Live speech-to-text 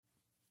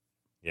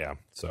Yeah,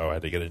 so I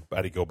had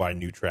to go buy a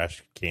new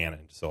trash can,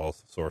 and just all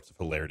sorts of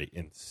hilarity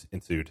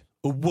ensued.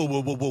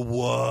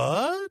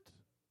 What?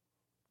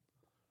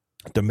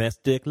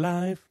 Domestic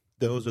life.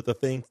 Those are the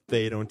things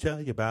they don't tell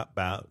you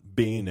about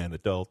being an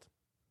adult.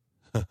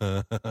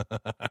 So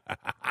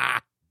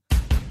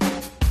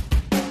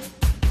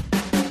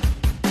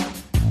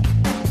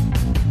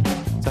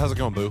how's it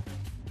going, Boo?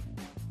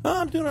 Oh,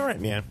 I'm doing all right,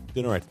 man.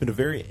 Doing all right. It's been a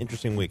very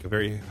interesting week, a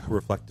very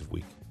reflective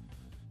week.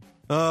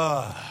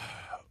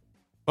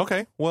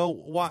 Okay. Well,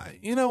 why?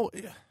 You know,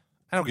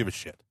 I don't give a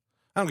shit.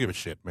 I don't give a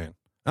shit, man.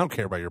 I don't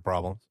care about your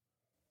problems.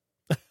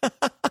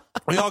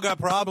 We all got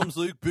problems,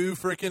 Luke. Boo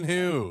frickin'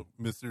 who,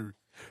 Mr.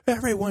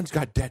 Everyone's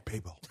got dead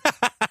people.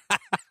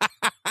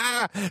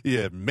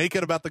 Yeah, make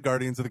it about the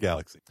Guardians of the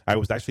Galaxy. I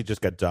was actually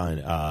just got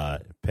done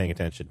paying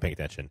attention,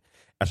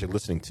 actually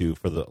listening to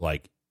for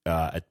the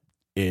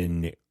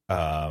in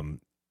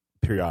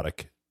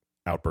periodic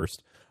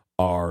outburst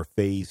our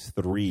phase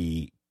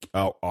 3,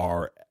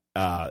 our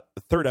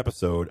third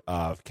episode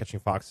of Catching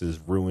Foxes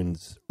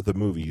Ruins the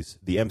Movies,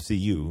 the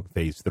MCU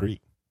phase 3.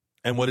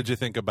 And what did you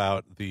think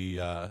about the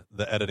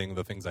editing,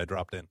 the things I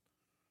dropped in?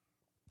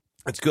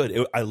 It's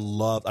good. I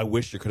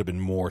wish there could have been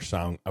more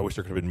sound. I wish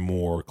there could have been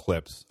more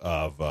clips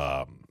of,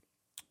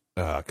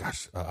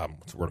 what's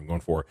the word I'm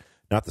going for?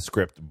 Not the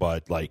script,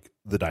 but like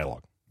the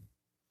dialogue.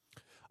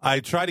 I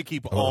try to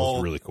keep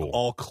really cool.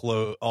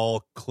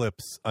 all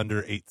clips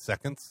under 8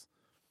 seconds.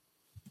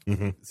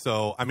 Mm-hmm.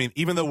 So, I mean,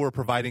 even though we're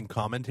providing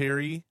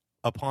commentary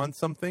upon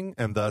something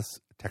and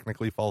thus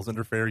technically falls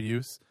under fair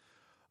use,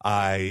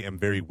 I am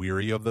very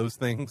weary of those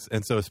things.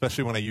 And so,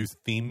 especially when I use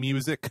theme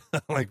music,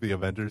 like the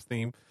Avengers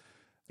theme.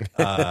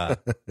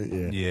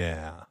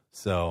 Yeah.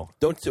 So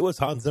don't sue us,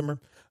 Hans Zimmer.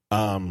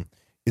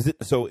 Is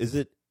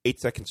it 8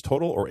 seconds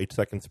total or 8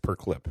 seconds per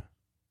clip?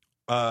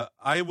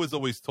 I was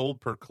always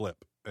told per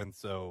clip. And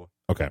so.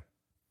 Okay.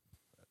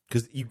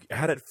 Because you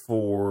had it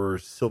for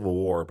Civil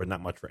War, but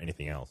not much for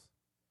anything else.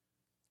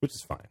 Which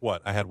is fine.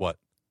 What? I had what?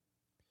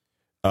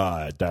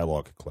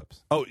 Dialogue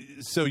clips. Oh,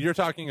 so you're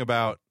talking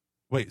about...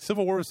 Wait,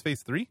 Civil War was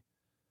phase 3?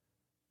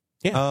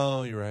 Yeah.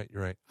 Oh, you're right.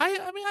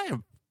 I mean, I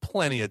have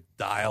plenty of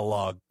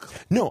dialogue.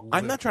 No,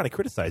 I'm not trying to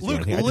criticize you.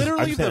 Luke,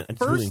 literally the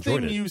first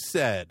thing you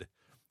said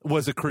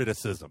was a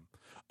criticism.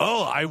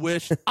 Oh, I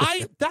wish...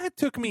 that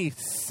took me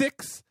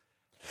 6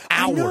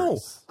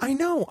 hours. I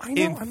know.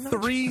 In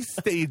 3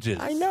 stages.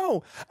 I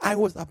know. I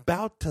was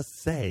about to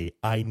say,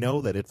 I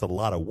know that it's a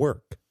lot of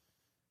work.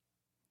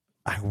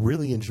 I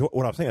really enjoy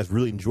what I'm saying. I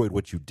really enjoyed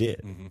what you did,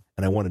 mm-hmm.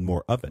 and I wanted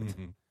more of it.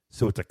 Mm-hmm.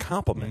 So it's a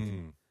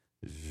compliment.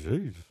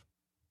 Jeez.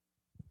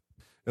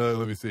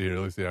 Let me see here.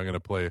 I'm going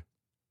to play.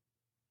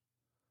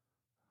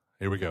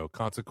 Here we go.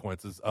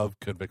 Consequences of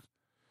conviction.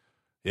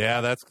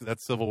 Yeah, that's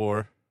Civil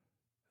War.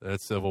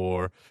 That's Civil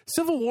War.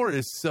 Civil War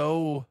is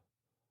so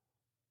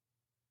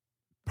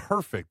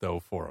perfect though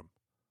for him.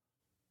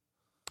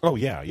 Oh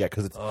yeah,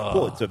 because it's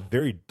it's a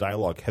very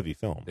dialogue heavy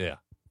film. Yeah.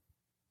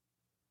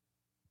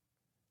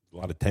 A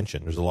lot of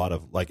tension. There's a lot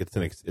of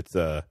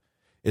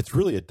it's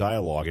really a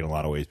dialogue in a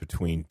lot of ways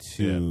between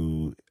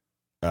two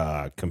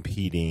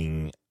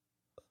competing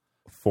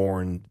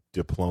foreign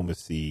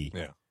diplomacy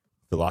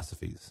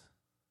philosophies.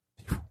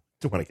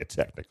 Don't want to get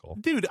technical,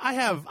 dude. I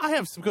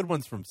have some good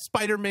ones from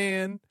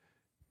Spider-Man.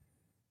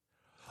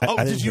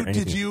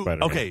 Did you?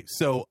 Okay,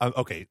 so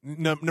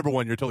number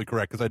one, you're totally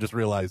correct because I just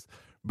realized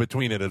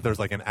between it there's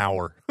like an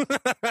hour.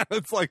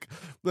 It's like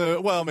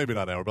maybe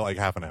not an hour, but like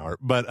half an hour.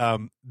 But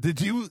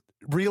did you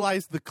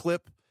realize the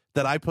clip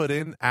that I put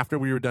in after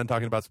we were done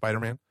talking about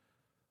Spider-Man?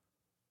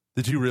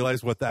 Did you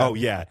realize what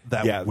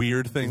that?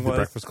 Weird thing was? The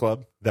Breakfast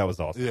Club. That was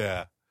awesome.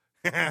 Yeah.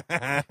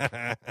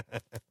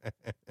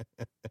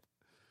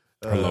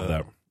 I love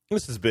that.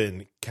 This has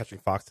been Catching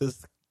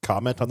Foxes.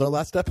 Comment on their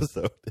last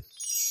episode.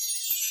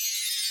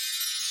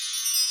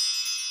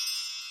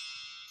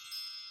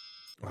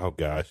 Oh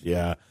gosh,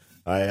 yeah.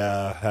 I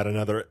had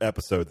another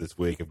episode this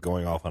week of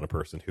going off on a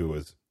person who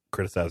was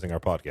criticizing our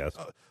podcast.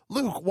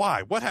 Luke,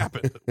 why? What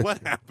happened?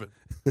 What happened?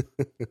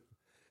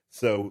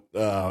 So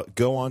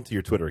go on to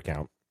your Twitter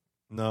account.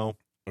 No.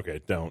 Okay,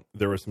 don't.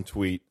 There was some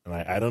tweet, and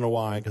I don't know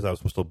why, because I was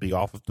supposed to be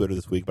off of Twitter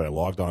this week, but I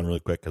logged on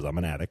really quick because I'm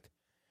an addict.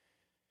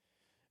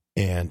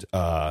 And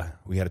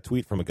we had a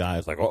tweet from a guy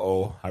who's like,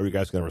 how are you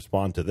guys going to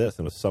respond to this?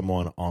 And it was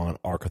someone on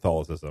our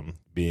Catholicism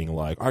being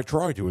like, I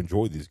try to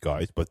enjoy these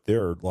guys, but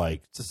they're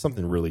like just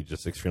something really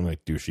just extremely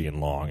like douchey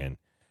and long. And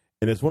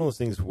it's one of those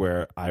things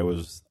where I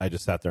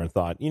just sat there and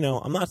thought,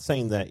 I'm not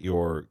saying that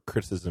your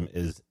criticism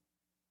is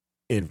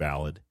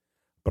invalid,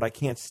 but I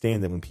can't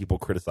stand it when people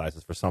criticize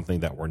us for something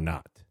that we're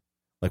not.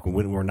 Like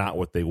when we're not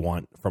what they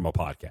want from a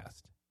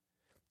podcast.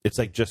 It's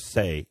like, just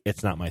say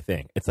it's not my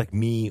thing. It's like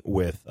me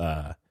with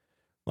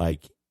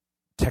like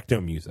techno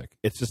music.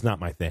 It's just not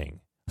my thing.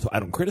 So I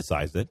don't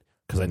criticize it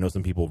because I know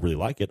some people really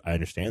like it. I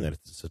understand that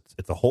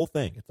it's a whole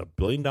thing. It's a $1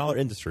 billion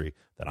industry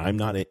that I'm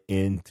not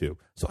into.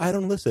 So I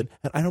don't listen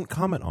and I don't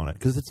comment on it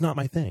because it's not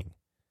my thing.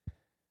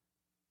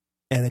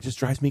 And it just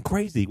drives me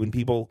crazy when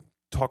people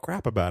talk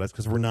crap about us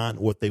because we're not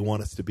what they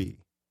want us to be.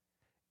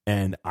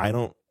 And I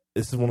don't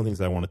this is one of the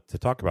things I wanted to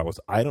talk about was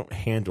I don't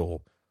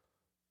handle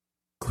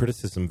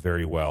criticism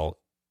very well,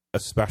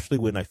 especially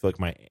when I feel like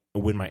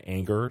my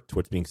anger to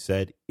what's being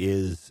said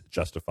is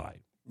justified.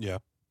 Yeah.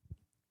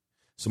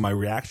 So my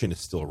reaction is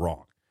still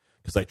wrong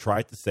because I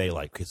tried to say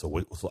like, okay,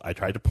 so I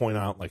tried to point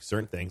out like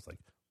certain things, like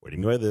what do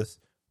you mean by this?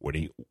 What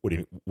do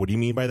you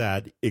mean by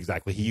that?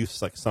 Exactly. He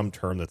used like some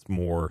term that's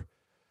more.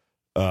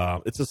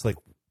 It's just like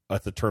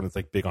it's a term that's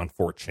like big on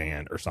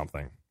 4chan or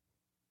something.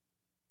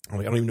 I'm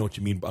like, I don't even know what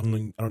you mean. But I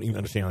don't even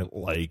understand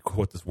like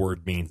what this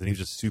word means. And he's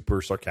just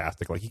super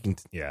sarcastic. Like he can,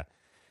 yeah.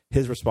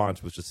 His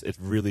response was just, it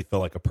really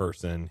felt like a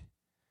person,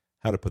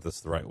 how to put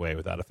this the right way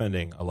without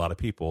offending a lot of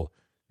people,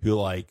 who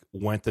like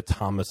went to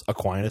Thomas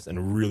Aquinas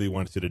and really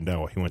wanted you to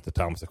know he went to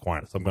Thomas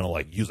Aquinas. I'm going to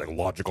like use like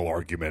logical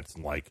arguments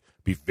and like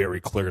be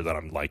very clear that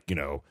I'm like, you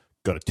know,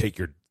 going to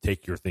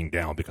take your thing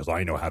down because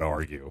I know how to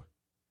argue.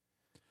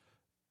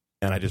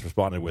 And I just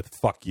responded with,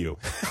 fuck you.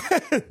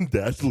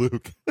 That's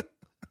Luke.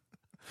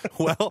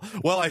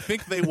 Well, I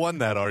think they won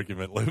that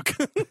argument, Luke.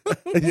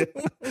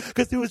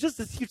 Because it was just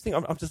this huge thing.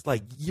 I'm just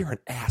like, you're an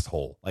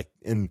asshole. Like,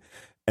 and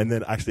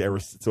then actually, I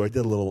did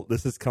a little.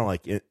 This is kind of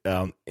like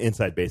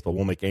inside baseball.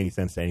 Won't make any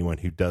sense to anyone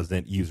who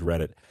doesn't use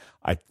Reddit.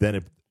 I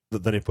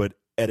put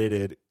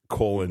edited :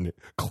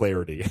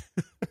 clarity.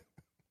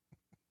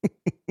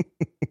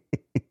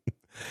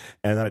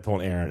 And then I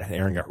told Aaron, and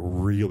Aaron got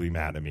really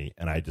mad at me.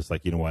 And I just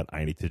like, you know what?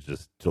 I need to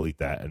just delete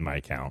that in my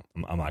account.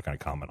 I'm not going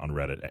to comment on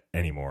Reddit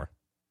anymore.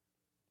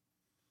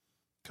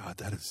 God,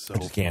 that is so. I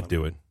just can't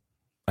do it.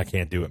 I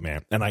can't do it,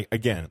 man. And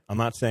I'm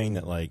not saying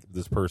that like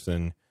this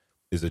person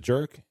is a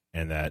jerk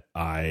and that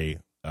I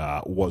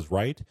was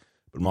right,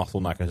 but I'm also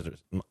not going to.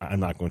 I'm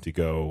not going to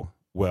go.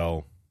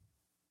 Well,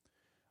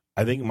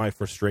 I think my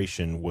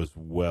frustration was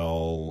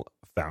well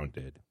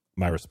founded.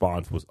 My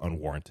response was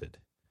unwarranted,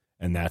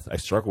 and I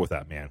struggle with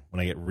that, man. When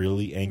I get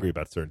really angry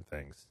about certain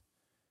things,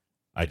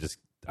 I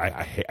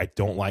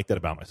don't like that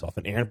about myself.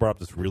 And Aaron brought up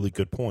this really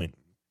good point.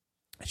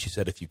 She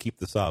said, if you keep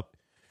this up,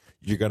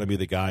 you're going to be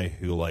the guy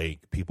who,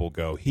 like, people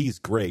go, he's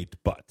great,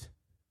 but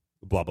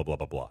blah, blah, blah,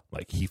 blah, blah.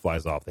 Like, he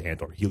flies off the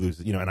handle, he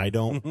loses, you know, and I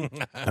don't,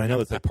 and I know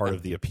that's like part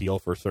of the appeal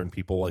for certain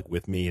people, like,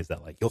 with me is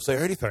that, like, he'll say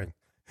anything.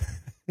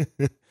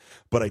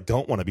 But I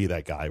don't want to be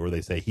that guy where they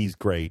say he's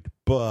great,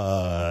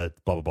 but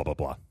blah, blah, blah, blah,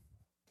 blah.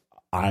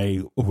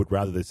 I would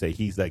rather they say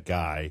he's that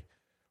guy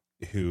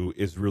who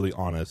is really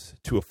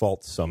honest to a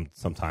fault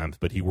sometimes,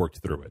 but he worked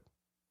through it.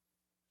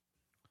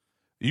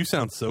 You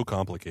sound so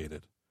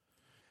complicated.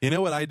 You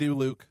know what I do,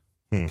 Luke?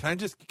 Can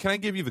I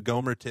give you the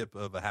Gomer tip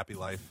of a happy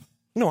life?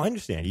 No, I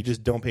understand. You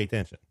just don't pay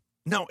attention.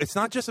 No, it's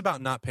not just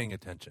about not paying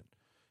attention.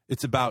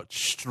 It's about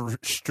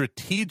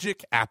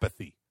strategic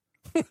apathy.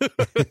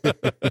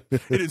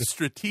 It is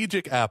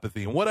strategic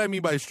apathy. And what I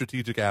mean by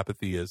strategic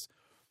apathy is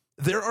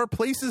there are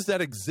places that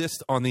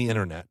exist on the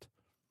internet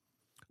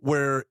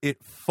where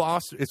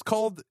it's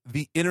called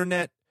the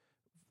internet.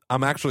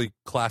 I'm actually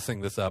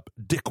classing this up.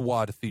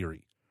 Dickwad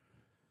theory.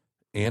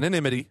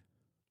 Anonymity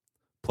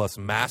plus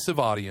massive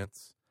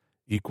audience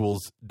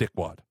equals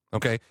dickwad.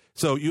 Okay.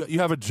 So you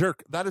have a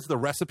jerk. That is the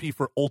recipe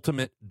for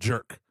ultimate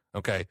jerk.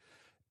 Okay.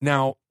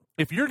 Now,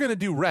 if you're going to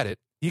do Reddit,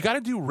 you got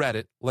to do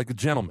Reddit like a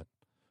gentleman.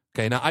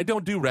 Okay. Now, I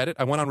don't do Reddit.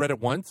 I went on Reddit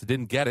once.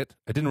 Didn't get it.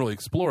 I didn't really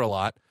explore a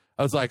lot.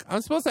 I was like,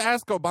 I'm supposed to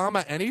ask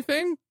Obama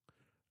anything?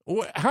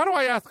 How do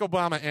I ask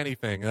Obama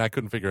anything? And I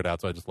couldn't figure it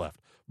out. So I just left.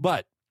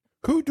 But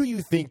who do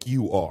you think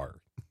you are?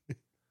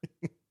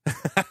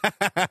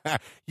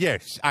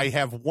 Yes, I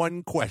have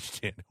one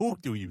question. Who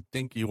do you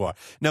think you are?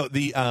 No,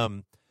 the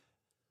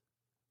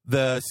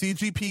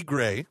CGP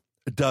Grey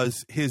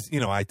does his, you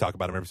know, I talk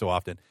about him every so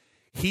often.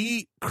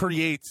 He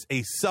creates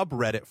a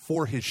subreddit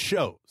for his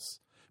shows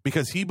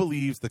because he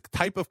believes the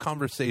type of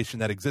conversation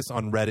that exists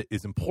on Reddit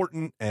is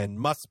important and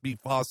must be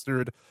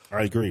fostered.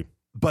 I agree.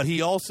 But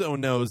he also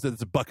knows that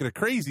it's a bucket of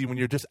crazy when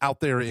you're just out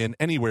there in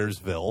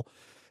Anywheresville,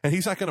 and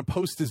he's not going to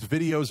post his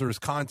videos or his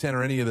content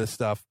or any of this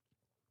stuff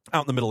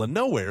out in the middle of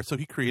nowhere. So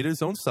he created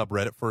his own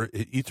subreddit for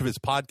each of his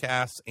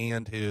podcasts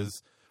and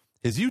his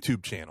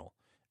YouTube channel.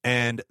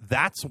 And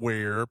that's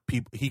where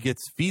he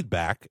gets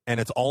feedback, and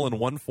it's all in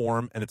one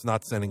form, and it's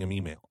not sending him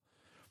email.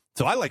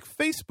 So I like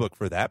Facebook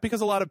for that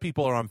because a lot of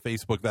people are on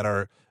Facebook that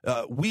are,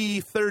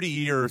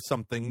 30 or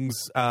somethings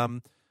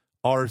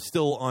are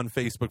still on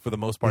Facebook for the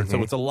most part. Mm-hmm.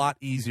 So it's a lot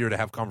easier to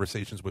have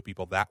conversations with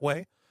people that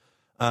way.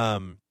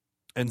 And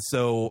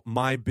so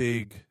my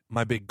big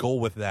goal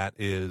with that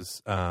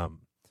is, I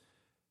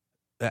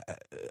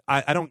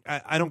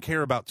don't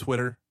care about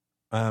Twitter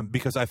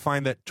because I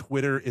find that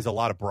Twitter is a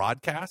lot of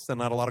broadcast and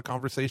not a lot of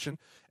conversation,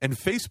 and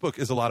Facebook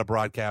is a lot of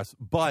broadcast,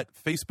 but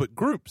Facebook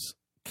groups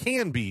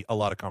can be a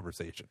lot of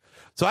conversation.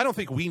 So I don't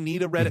think we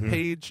need a Reddit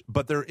page,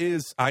 but there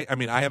is. I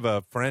mean, I have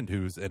a friend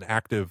who's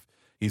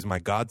he's my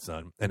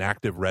godson, an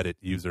active Reddit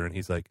user, and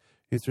he's like,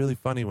 it's really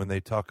funny when they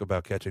talk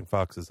about catching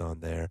foxes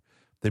on there.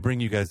 They bring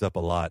you guys up a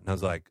lot, and I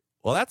was like,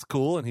 well, that's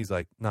cool, and he's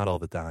like, not all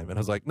the time, and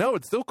I was like, no,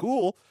 it's still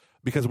cool.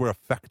 Because we're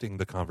affecting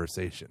the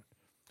conversation.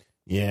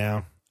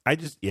 Yeah.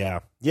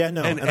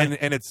 No.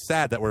 And it's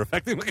sad that we're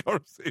affecting the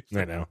conversation.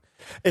 I know.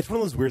 It's one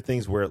of those weird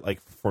things where,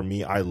 like, for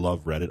me, I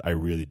love Reddit. I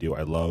really do.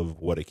 I love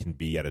what it can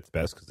be at its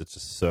best because it's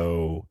just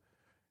so.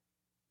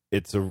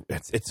 It's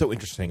so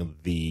interesting,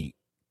 the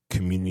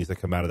communities that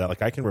come out of that.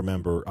 Like, I can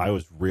remember I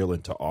was real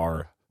into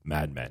our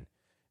Mad Men,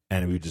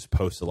 and we just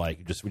posted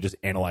we just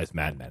analyzed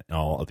Mad Men and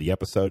all of the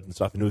episodes and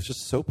stuff, and it was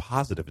just so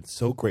positive and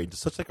so great,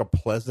 just such like a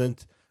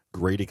pleasant,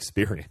 great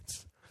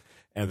experience.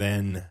 And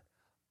then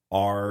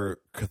our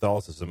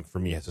Catholicism for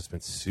me has just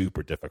been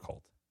super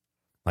difficult,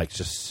 like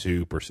just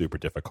super, super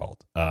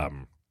difficult.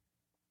 I've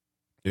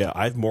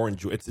more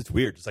enjoyed. It's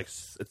weird.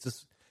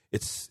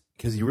 It's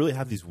because you really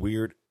have these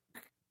weird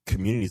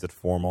communities that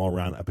form all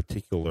around a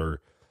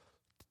particular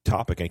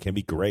topic, and it can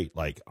be great.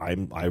 Like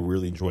I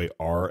really enjoy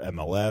our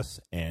MLS,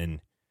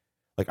 and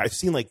like I've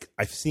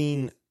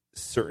seen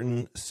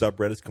certain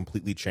subreddits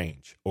completely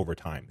change over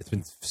time. It's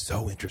been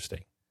so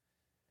interesting.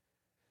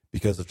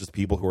 Because of just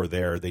people who are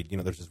there,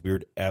 there's this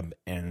weird ebb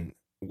and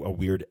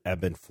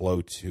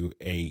flow to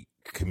a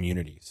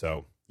community.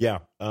 So yeah,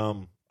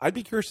 I'd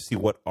be curious to see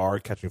what our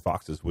Catching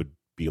Foxes would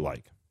be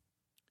like.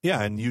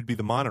 Yeah, and you'd be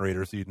the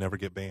moderator, so you'd never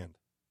get banned.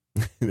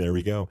 There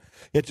we go.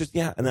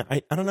 And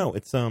I don't know.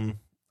 It's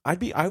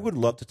I would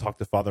love to talk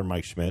to Father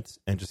Mike Schmitz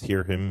and just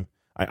hear him.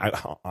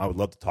 I would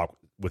love to talk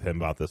with him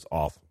about this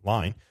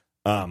offline.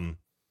 And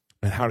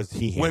how does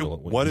he handle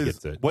it? What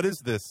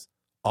is this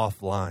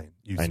offline?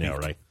 I know,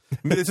 right?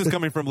 This is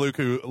coming from Luke,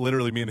 who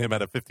literally me and him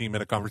had a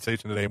 15-minute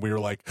conversation today, and we were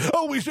like,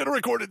 "Oh, we should have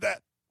recorded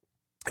that."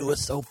 It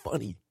was so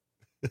funny.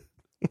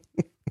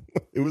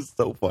 It was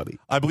so funny.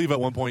 I believe at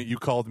one point you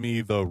called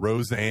me the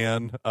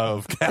Roseanne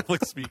of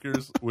Catholic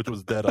speakers, which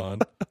was dead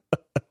on.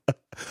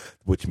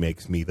 Which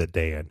makes me the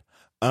Dan.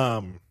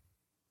 No,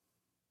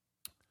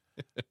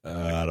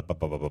 I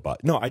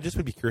just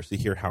would be curious to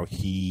hear how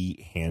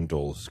he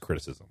handles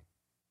criticism.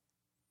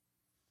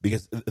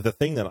 Because the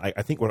thing that I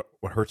think what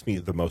hurts me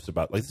the most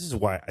about, like, this is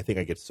why I think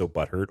I get so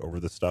butthurt over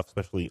this stuff,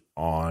 especially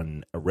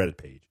on a Reddit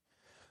page,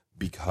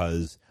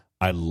 because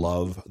I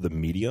love the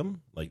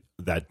medium, like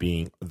that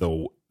being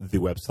the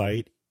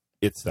website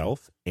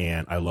itself,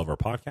 and I love our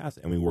podcast,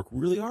 and we work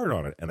really hard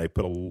on it. And I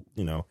put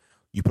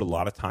you put a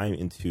lot of time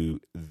into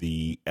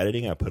the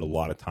editing. I put a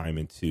lot of time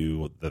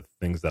into the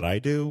things that I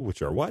do,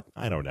 which are what?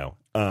 I don't know.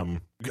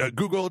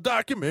 Google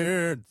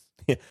Documents.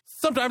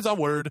 Sometimes on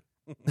Word.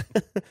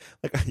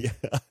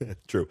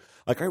 True.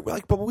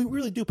 But we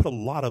really do put a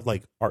lot of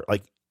art.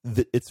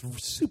 It's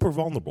super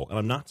vulnerable, and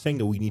I'm not saying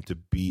that we need to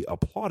be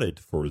applauded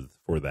for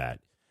that,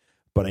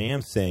 but I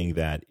am saying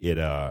that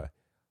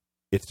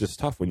it's just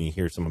tough when you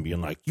hear someone being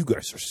like, "You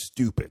guys are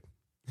stupid."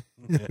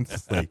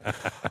 It's like,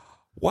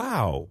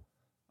 wow.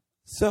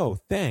 So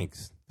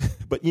thanks,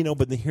 but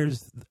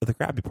here's the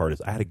crappy part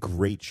is I had a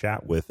great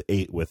chat with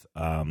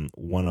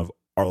one of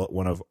our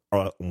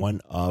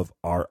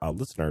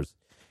listeners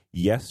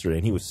yesterday,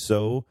 and he was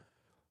so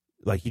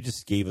he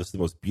just gave us the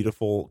most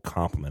beautiful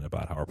compliment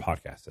about how our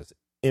podcast has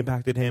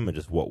impacted him and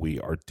just what we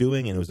are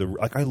doing. And it was one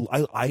of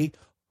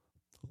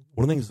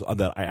the things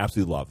that I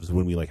absolutely love is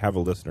when we have a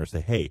listener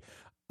say, "Hey,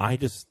 I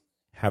just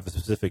have a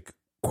specific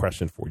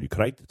question for you.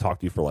 Could I talk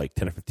to you for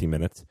 10 or 15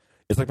 minutes?"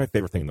 It's my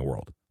favorite thing in the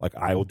world.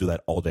 I will do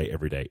that all day,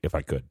 every day if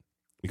I could,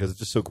 because it's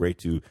just so great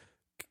to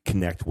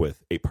connect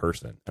with a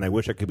person. And I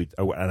wish I could be,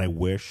 and I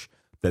wish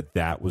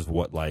that was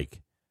what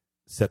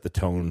set the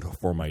tone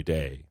for my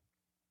day.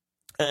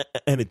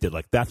 And it did.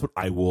 That's what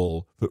I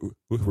will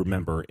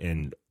remember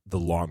in the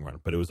long run.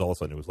 But it was all of a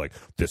sudden, it was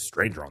this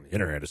stranger on the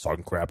internet is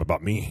talking crap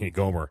about me and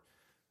Gomer.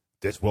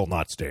 This will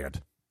not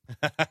stand.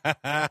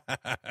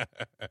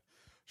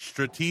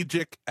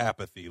 Strategic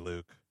apathy,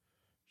 Luke.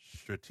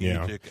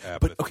 Strategic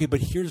apathy.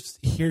 But here's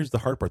the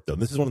hard part, though.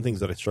 This is one of the things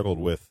that I struggled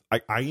with.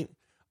 I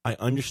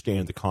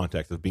understand the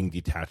context of being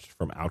detached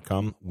from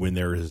outcome when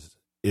there is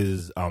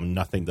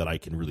nothing that I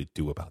can really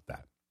do about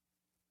that.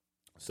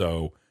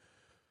 So,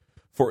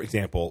 for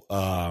example,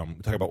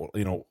 talk about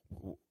I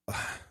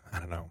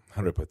don't know,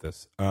 how do I put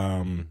this?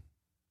 Can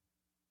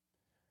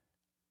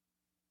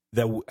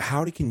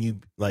you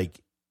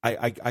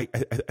I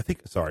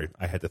think, sorry,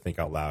 I had to think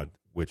out loud,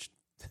 which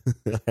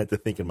I had to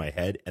think in my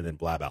head and then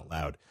blab out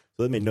loud.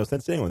 So that made no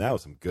sense to anyone. That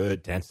was some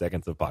good 10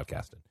 seconds of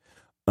podcasting.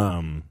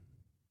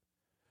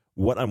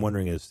 What I'm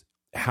wondering is,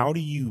 how do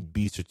you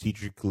be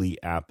strategically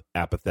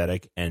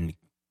apathetic, and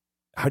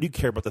how do you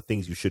care about the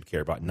things you should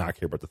care about, not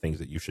care about the things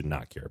that you should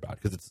not care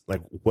about? Because it's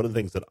one of the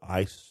things that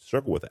I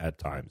struggle with at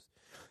times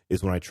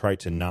is when I try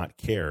to not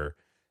care,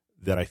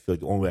 that I feel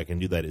the only way I can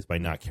do that is by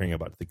not caring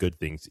about the good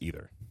things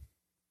either.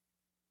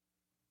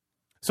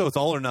 So it's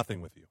all or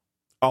nothing with you.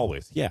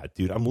 Always. Yeah,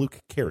 dude, I'm Luke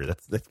Carey.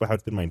 That's how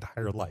it's been my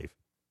entire life.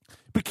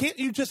 But can't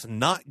you just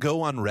not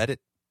go on Reddit?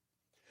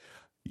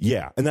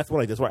 Yeah, and that's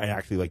why I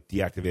actually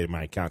deactivated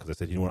my account, because I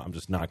said, you know what, I'm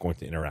just not going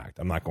to interact.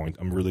 I'm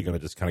really going to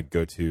just kind of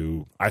go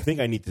to. I think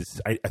I need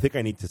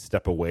to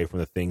step away from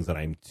the things that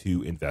I'm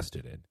too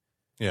invested in.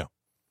 Yeah.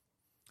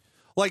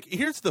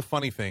 Here's the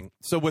funny thing.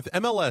 So with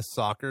MLS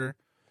soccer,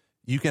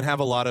 you can have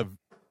a lot of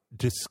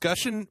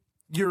discussion.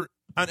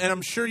 and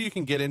I'm sure you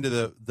can get into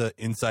the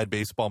inside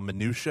baseball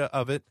minutia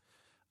of it,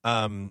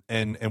 and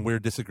where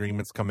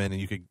disagreements come in,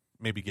 and you could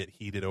maybe get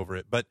heated over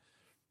it. But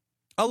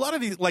a lot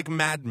of these, like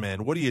Mad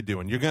Men, what are you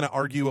doing? You're going to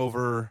argue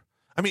over.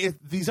 I mean,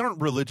 these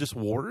aren't religious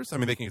wars. I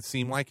mean, they can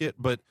seem like it,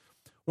 but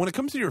when it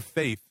comes to your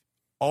faith,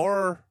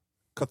 our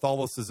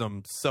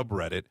Catholicism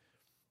subreddit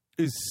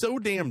is so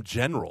damn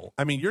general.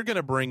 I mean, you're going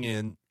to bring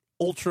in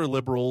ultra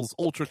liberals,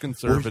 ultra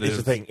conservatives. Here's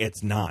the thing: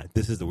 it's not.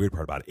 This is the weird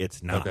part about it.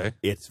 It's not. Okay.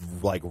 It's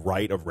like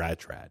right of rad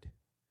trad.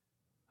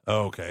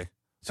 Oh, okay.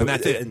 So and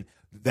that's it. And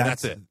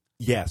that's it.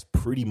 Yes,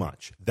 pretty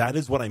much. That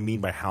is what I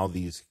mean by how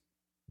these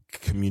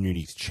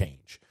communities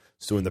change.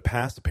 So in the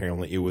past,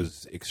 apparently, it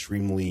was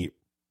extremely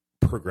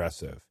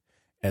progressive,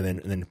 and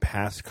then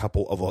past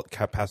couple of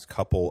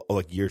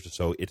like years or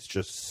so, it's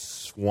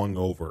just swung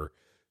over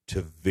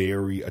to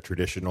very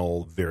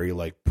traditional, very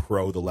like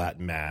pro the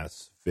Latin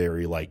Mass,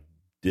 very like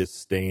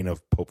disdain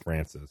of Pope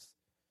Francis,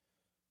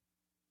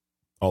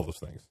 all those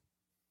things.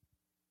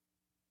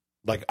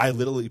 Like, I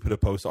literally put a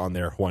post on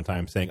there one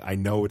time saying, I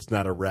know it's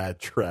not a rad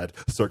trad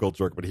circle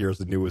jerk, but here's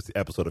the newest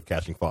episode of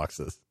Catching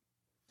Foxes.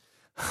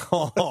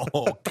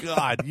 Oh,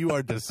 God, you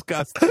are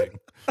disgusting.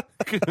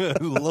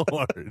 Good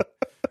Lord.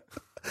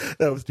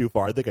 That was too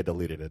far. I think I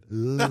deleted it.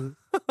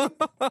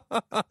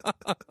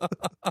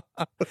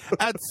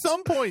 At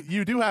some point,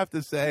 you do have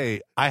to say,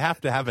 I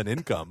have to have an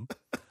income.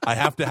 I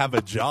have to have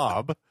a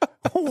job.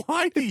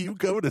 Why do you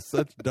go to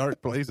such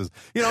dark places?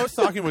 You know, I was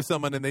talking with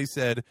someone and they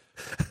said,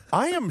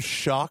 I am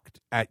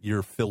shocked at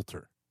your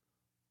filter.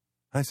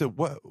 I said,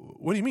 what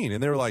do you mean?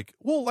 And they were like,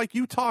 well, like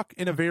you talk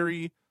in a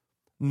very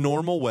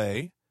normal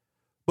way,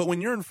 but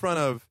when you're in front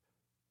of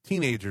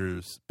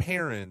teenagers,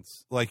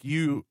 parents, like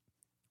you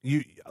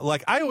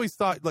like, I always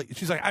thought, like,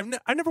 she's like,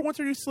 I never once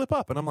heard you slip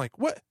up. And I'm like,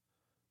 what?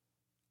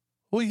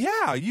 Well,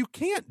 yeah, you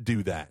can't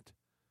do that.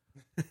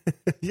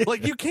 Yeah.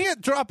 Like, you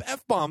can't drop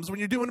F-bombs when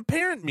you're doing a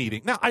parent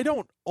meeting. Now, I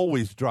don't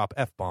always drop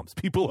F-bombs.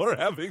 People are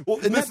having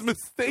this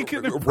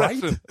mistaken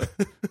impression.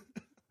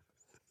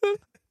 Right?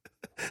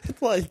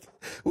 It's like,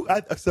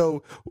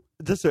 so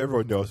just so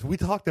everyone knows, we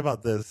talked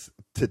about this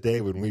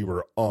today when we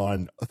were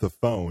on the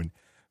phone.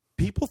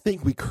 People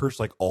think we curse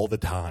like all the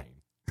time.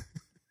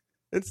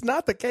 It's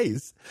not the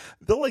case.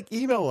 They'll like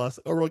email us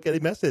or we'll get a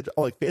message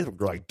on like Facebook.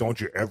 They're like,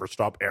 don't you ever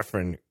stop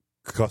effing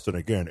cussing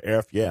again.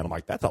 F yeah. And I'm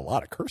like, that's a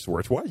lot of curse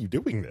words. Why are you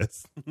doing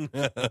this?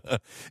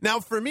 Now,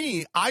 for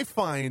me, I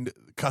find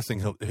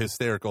cussing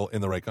hysterical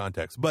in the right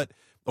context,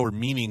 or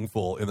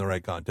meaningful in the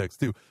right context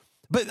too.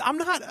 But I'm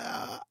not,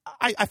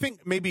 I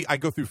think maybe I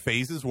go through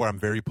phases where I'm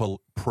very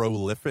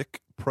prolific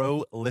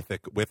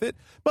with it.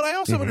 But I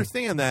also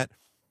understand that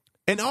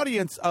an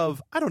audience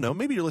of, I don't know,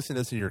 maybe you're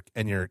listening to this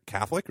and you're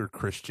Catholic or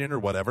Christian or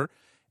whatever,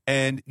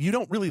 and you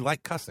don't really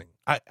like cussing.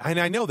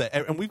 I know that.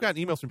 And we've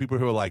gotten emails from people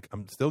who are like,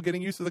 I'm still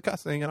getting used to the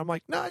cussing. And I'm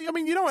like, no, I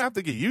mean, you don't have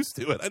to get used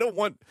to it. I don't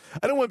want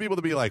people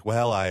to be like,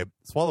 well, I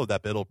swallowed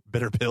that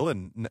bitter pill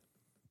and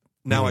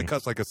now I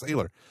cuss like a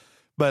sailor.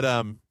 But,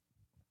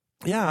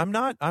 yeah, I'm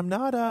not,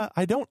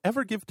 I don't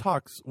ever give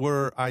talks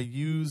where I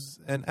use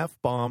an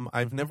F-bomb.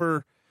 I've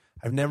never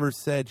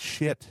said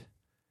shit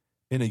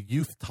in a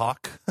youth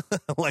talk.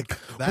 Like,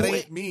 that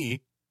ain't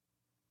me.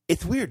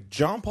 It's weird.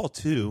 John Paul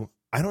II,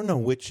 I don't know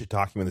which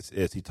document this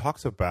is. He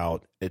talks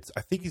about,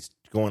 I think he's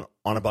going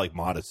on about like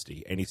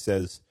modesty. And he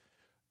says,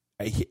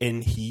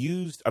 and he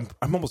used, I'm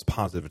almost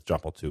positive it's John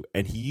Paul II.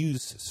 And he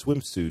used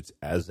swimsuits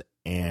as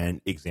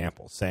an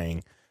example,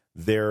 saying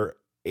they're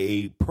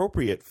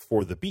appropriate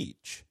for the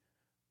beach.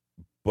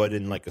 But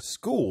in like a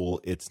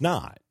school, it's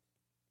not.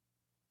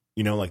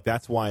 You know, like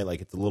that's why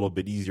like it's a little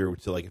bit easier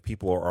to like if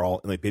people are all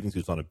in like bathing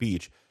suits on a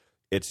beach,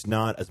 it's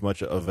not as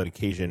much of an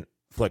occasion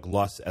for like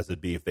lust as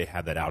it'd be if they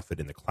had that outfit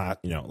in the class,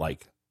 you know,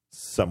 like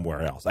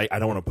somewhere else. I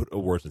don't want to put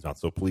words in his mouth,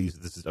 so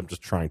please, I'm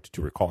just trying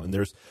to recall. And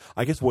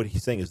I guess what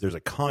he's saying is there's a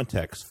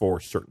context for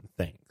certain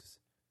things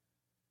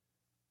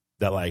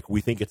that like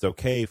we think it's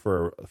okay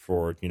for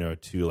you know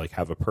to like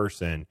have a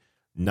person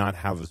not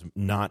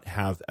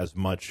have as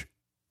much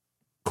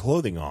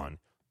clothing on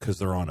because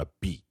they're on a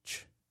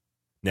beach.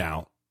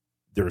 Now,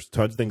 there's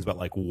tons of things about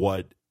like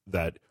what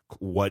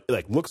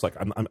like looks like.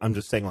 I'm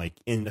just saying like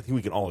I think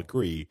we can all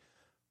agree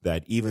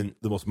that even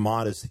the most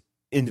modest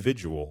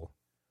individual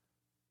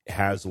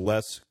has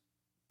less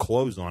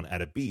clothes on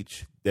at a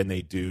beach than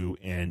they do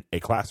in a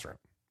classroom.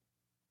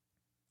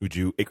 Would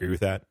you agree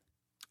with that?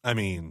 I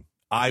mean,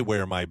 I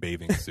wear my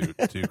bathing suit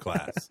to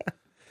class.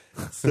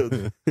 So,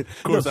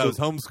 of course, I was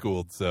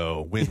homeschooled,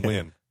 so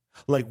win-win.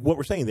 Like what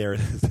we're saying there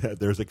is that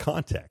there's a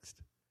context.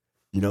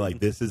 You know, like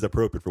this is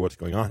appropriate for what's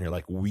going on here.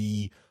 Like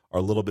we are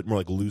a little bit more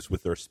like loose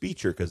with our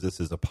speech here because this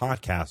is a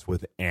podcast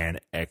with an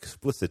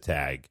explicit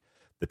tag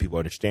that people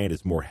understand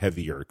is more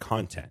heavier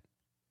content.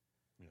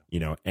 Yeah. You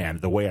know,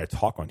 and the way I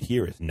talk on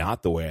here is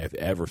not the way I've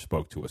ever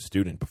spoke to a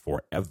student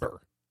before,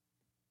 ever.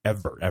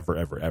 Nor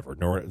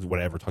would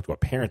I ever talk to a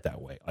parent that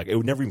way. Like it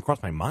would never even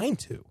cross my mind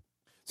to.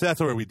 So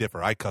that's where we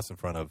differ. I cuss in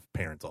front of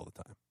parents all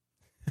the time.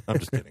 I'm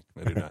just kidding.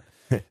 I do not.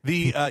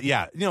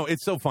 Yeah, you know,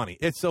 it's so funny.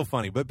 It's so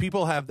funny. But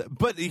people have,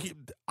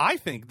 I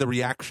think the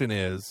reaction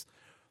is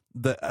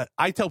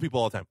I tell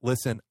people all the time,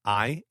 listen,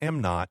 I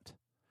am not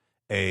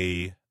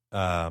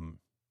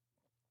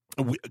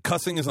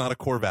cussing is not a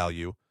core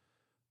value.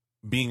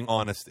 Being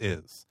honest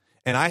is.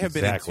 And I have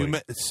been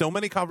in so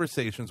many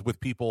conversations with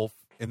people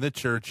in the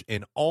church,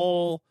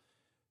 people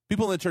in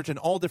the church in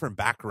all different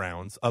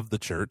backgrounds of the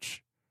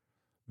church,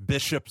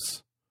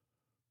 bishops,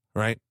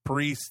 right?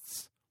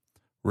 Priests,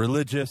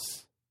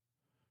 religious,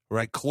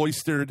 right?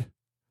 Cloistered.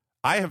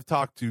 I have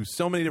talked to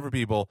so many different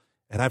people,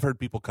 and I've heard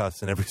people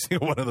cuss in every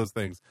single one of those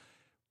things.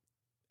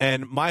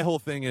 And my whole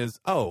thing is,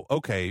 oh,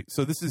 okay,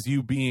 so this is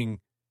you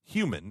being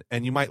human,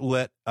 and you might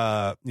let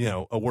a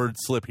word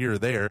slip here or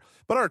there,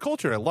 but our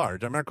culture at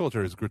large, our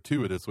culture is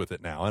gratuitous with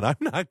it now, and I'm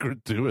not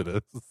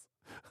gratuitous.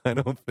 I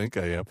don't think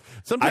I am.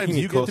 Sometimes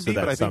you get to be,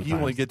 but I think you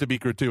only get to be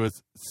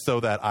gratuitous so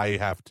that I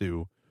have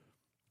to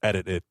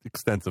edit it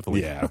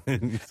extensively. Yeah.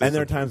 And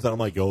there are times that I'm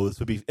like, oh, this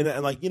would be, and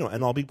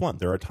I'll be blunt.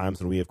 There are times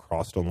when we have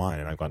crossed a line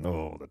and I've gone,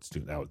 oh,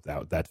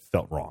 that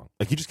felt wrong.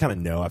 Like, you just kind of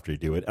know after you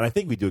do it. And I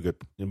think we do a good,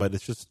 but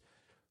it's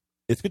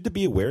good to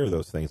be aware of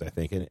those things, I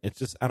think. And it's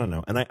just, I don't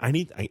know. And I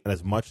need,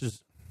 as much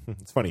as,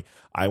 it's funny,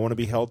 I want to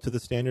be held to the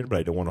standard, but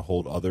I don't want to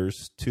hold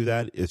others to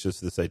that. It's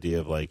just this idea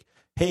of like,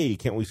 hey,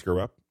 can't we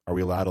screw up? Are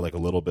we allowed to, like, a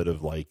little bit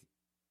of, like,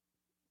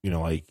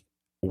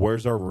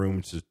 where's our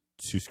room to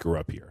screw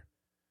up here?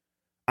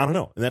 I don't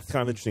know. And that's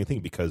kind of an interesting thing,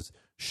 because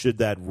should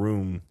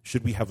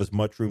we have as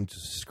much room to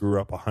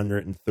screw up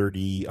 100,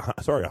 this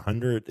is our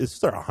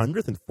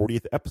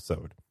 140th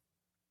episode,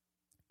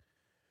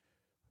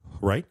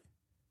 right?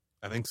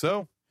 I think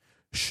so.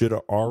 Should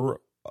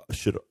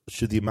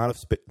the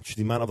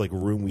amount of like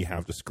room we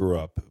have to screw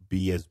up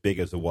be as big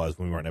as it was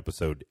when we were on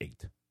episode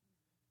 8?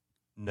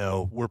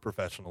 No, we're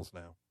professionals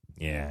now.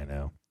 Yeah, I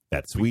know.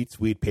 That's sweet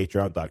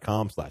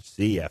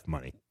patreon.com/CF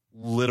money.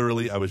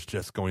 Literally, I was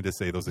just going to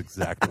say those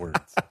exact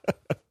words.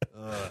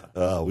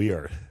 We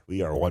are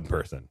one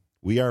person.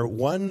 We are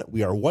one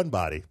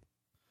body.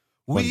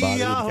 One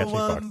body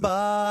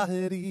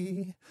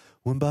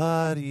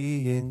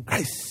in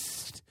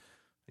Christ.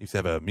 I used to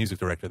have a music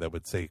director that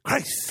would say,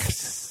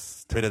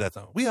 Christ. Created that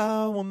song. We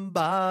are one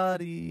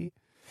body,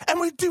 and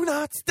we do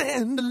not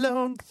stand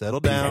alone. Settle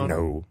down.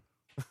 No.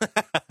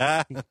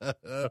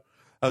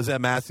 I was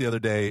at Mass the other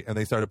day, and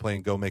they started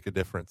playing Go Make a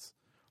Difference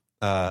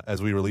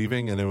as we were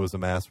leaving, and it was a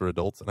Mass for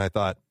adults. And I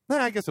thought,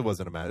 I guess it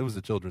wasn't a Mass. It was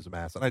a children's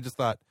Mass. And I just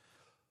thought,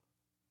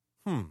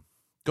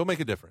 go make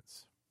a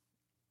difference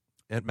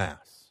at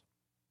Mass.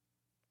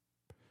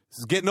 This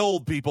is getting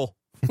old, people.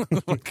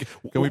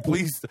 Can we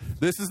please?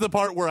 This is the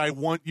part where I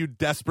want you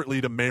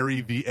desperately to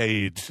marry the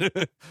age,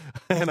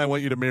 and I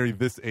want you to marry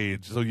this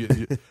age. So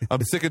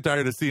I'm sick and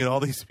tired of seeing all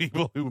these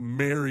people who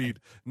married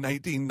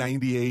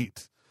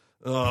 1998.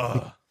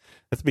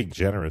 That's being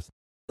generous.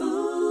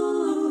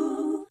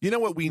 You know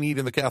what we need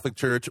in the Catholic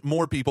Church?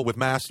 More people with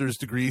master's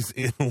degrees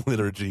in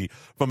liturgy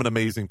from an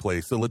amazing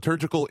place. The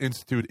Liturgical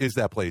Institute is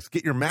that place.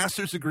 Get your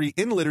master's degree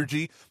in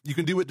liturgy. You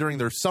can do it during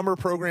their summer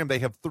program. They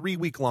have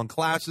 3-week-long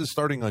classes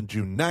starting on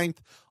June 9th.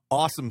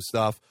 Awesome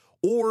stuff.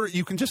 Or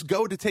you can just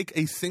go to take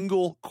a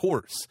single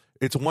course.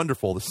 It's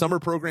wonderful. The summer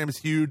program is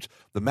huge.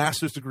 The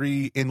master's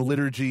degree in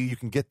liturgy, you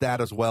can get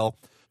that as well.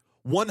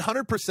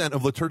 100%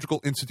 of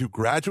Liturgical Institute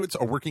graduates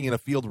are working in a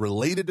field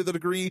related to the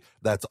degree.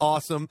 That's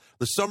awesome.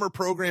 The summer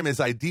program is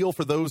ideal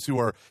for those who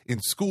are in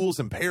schools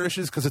and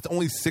parishes because it's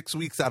only 6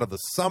 weeks out of the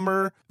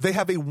summer. They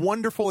have a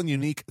wonderful and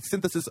unique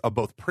synthesis of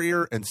both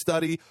prayer and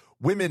study,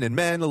 women and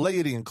men,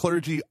 laity and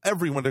clergy,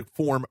 everyone to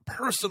form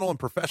personal and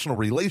professional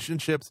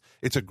relationships.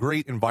 It's a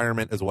great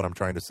environment is what I'm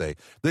trying to say.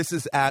 This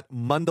is at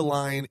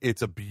Mundelein.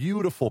 It's a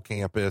beautiful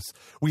campus.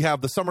 We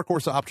have the summer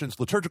course options,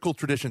 liturgical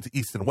traditions,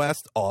 East and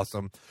West.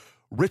 Awesome.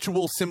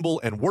 Ritual, symbol,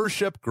 and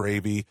worship,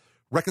 gravy.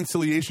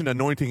 Reconciliation,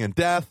 anointing, and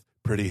death,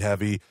 pretty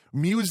heavy.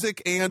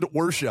 Music and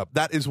worship,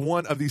 that is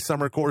one of these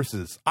summer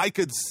courses. I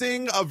could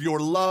sing of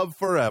your love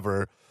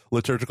forever.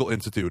 Liturgical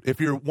Institute.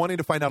 If you're wanting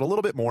to find out a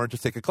little bit more,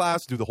 just take a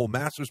class, do the whole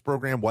master's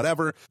program,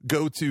 whatever,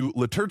 go to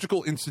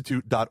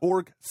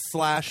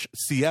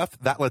liturgicalinstitute.org/CF.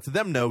 That lets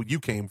them know you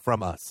came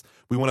from us.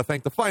 We want to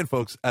thank the fine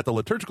folks at the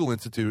Liturgical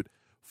Institute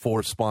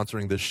for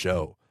sponsoring this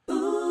show.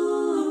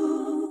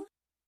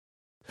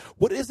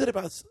 What is it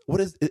about? Is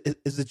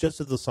it just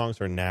that the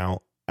songs are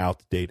now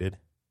outdated,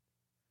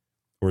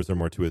 or is there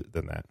more to it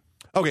than that?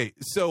 Okay,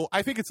 so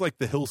I think it's like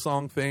the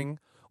Hillsong thing.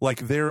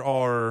 Like there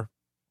were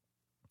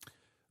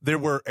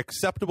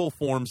acceptable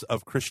forms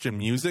of Christian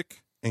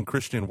music and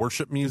Christian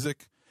worship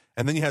music,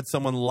 and then you had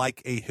someone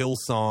like a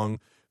Hillsong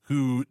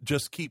who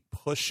just keep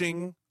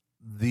pushing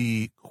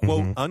the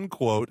quote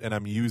unquote, and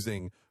I'm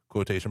using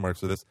quotation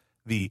marks for this,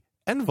 the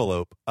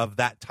envelope of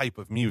that type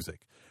of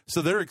music.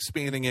 So they're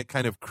expanding it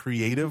kind of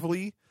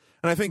creatively.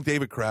 And I think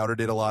David Crowder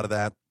did a lot of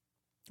that.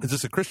 Is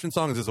this a Christian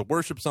song? Is this a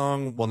worship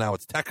song? Well, now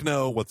it's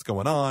techno. What's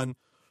going on?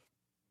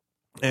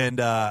 And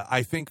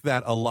I think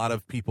that a lot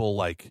of people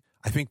I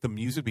think the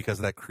music, because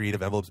of that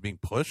creative envelope is being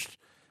pushed,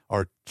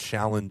 are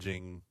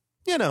challenging,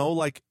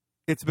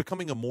 it's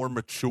becoming a more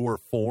mature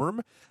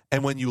form.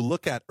 And when you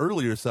look at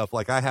earlier stuff,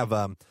 like I have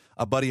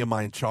a buddy of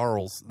mine,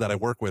 Charles, that I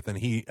work with, and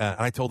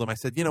I told him, I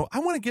said, I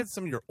want to get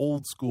some of your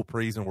old school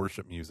praise and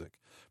worship music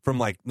from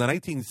like the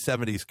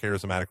 1970s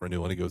charismatic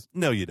renewal. And he goes,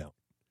 no, you don't.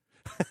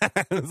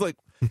 It's like,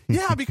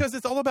 yeah, because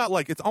it's all about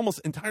like, it's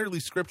almost entirely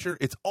scripture.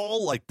 It's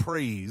all like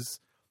praise,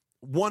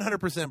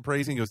 100%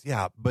 praise. And he goes,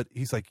 yeah, but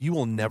he's like, you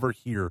will never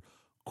hear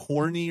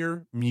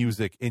cornier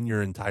music in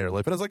your entire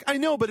life. And I was like, I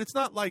know, but it's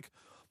not like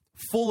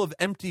full of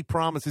empty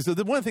promises. So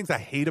one of the things I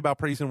hate about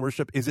praise and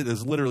worship is it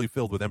is literally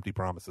filled with empty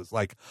promises.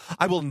 Like,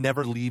 I will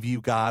never leave you,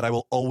 God. I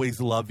will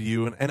always love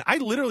you. And I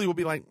literally will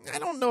be like, I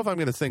don't know if I'm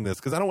going to sing this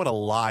because I don't want to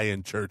lie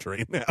in church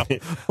right now.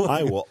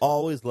 I will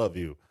always love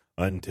you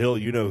until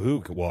you know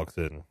who walks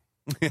in.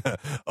 Yeah.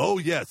 Oh,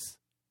 yes.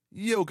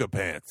 Yoga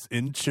pants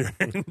in church.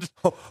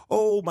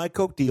 Oh, my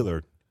Coke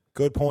dealer.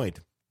 Good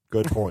point.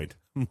 Good point.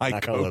 I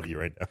love you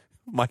right now.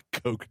 My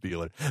Coke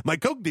dealer. My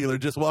Coke dealer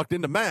just walked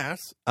into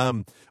mass.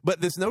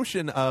 But this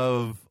notion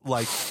of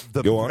like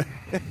the Go on.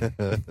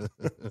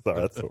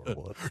 Sorry, that's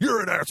horrible.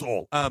 You're an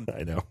asshole.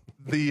 I know.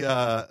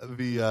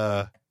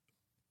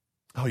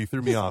 Oh, you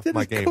threw me off That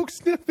my is game. Coke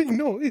sniffing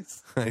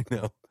noise. I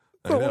know.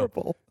 It's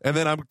horrible. And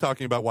then I'm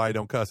talking about why I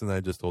don't cuss, and then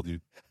I just told you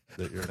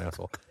that you're an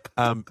asshole.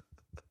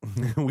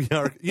 We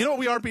are,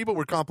 we are, people.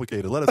 We're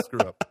complicated. Let us screw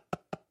up.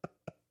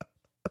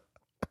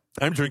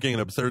 I'm drinking an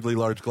absurdly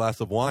large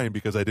glass of wine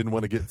because I didn't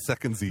want to get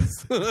secondsies.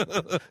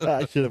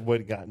 I should have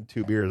went and gotten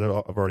 2 beers.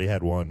 I've already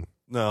had one.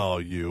 No,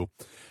 you.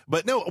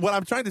 But no, what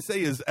I'm trying to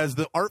say is as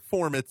the art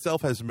form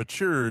itself has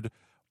matured,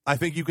 I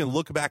think you can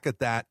look back at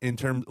that in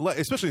terms,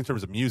 especially in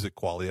terms of music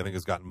quality, I think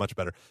has gotten much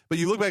better. But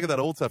you look back at that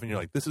old stuff and you're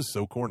like, this is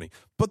so corny.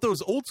 But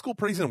those old school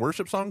praise and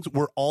worship songs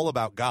were all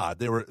about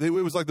God. It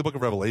was like the book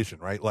of Revelation,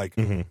 right? Like,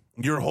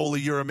 You're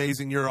holy, you're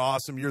amazing, you're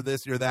awesome, you're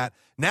this, you're that.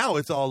 Now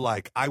it's all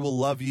like, I will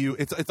love you.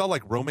 It's all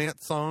like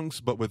romance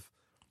songs, but with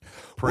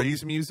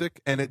praise music.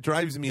 And it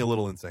drives me a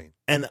little insane.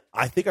 And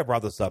I think I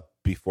brought this up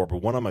before, but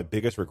one of my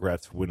biggest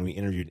regrets when we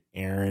interviewed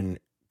Aaron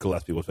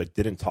Gillespie was I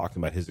didn't talk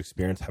about his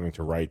experience having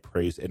to write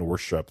praise and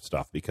worship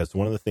stuff, because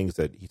one of the things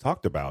that he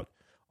talked about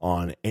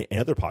on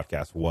another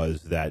podcast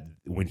was that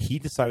when he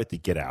decided to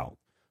get out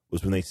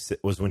was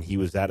when he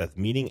was at a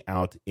meeting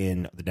out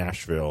in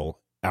Nashville,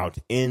 and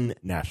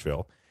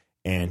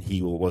he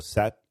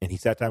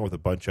sat down with a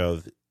bunch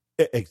of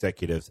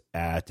executives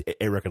at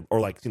a record,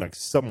 or like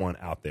someone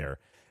out there,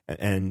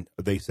 and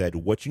they said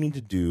what you need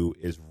to do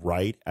is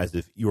write as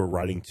if you were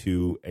writing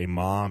to a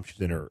mom.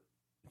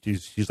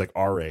 She's like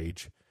our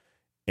age.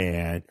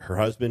 And her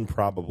husband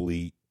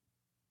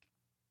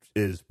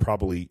is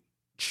probably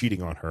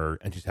cheating on her,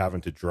 and she's having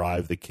to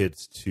drive the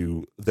kids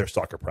to their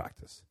soccer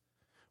practice.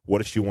 What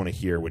does she want to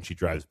hear when she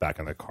drives back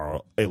in the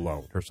car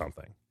alone or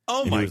something?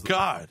 Oh, my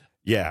God.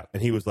 Yeah.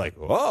 And he was like,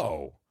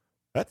 oh,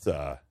 that's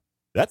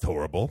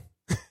horrible.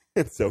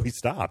 And so he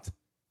stopped.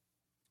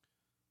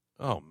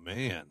 Oh,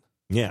 man.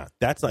 Yeah.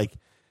 That's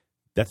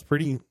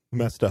pretty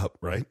messed up,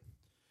 right?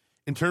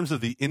 In terms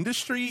of the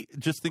industry,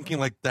 just thinking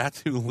like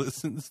that's who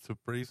listens to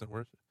praise and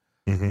worship.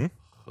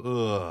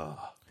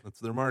 That's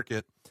their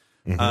market.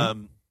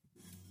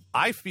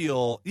 I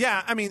feel,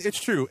 it's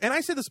true. And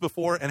I said this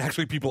before, and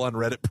actually people on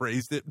Reddit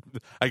praised it.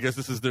 I guess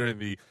this is during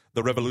the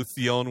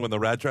Revolution when the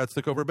Radtrats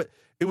took over. But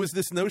it was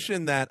this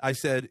notion that I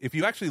said, if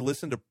you actually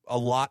listen to a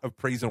lot of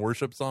praise and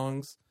worship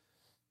songs,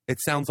 it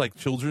sounds like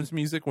children's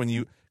music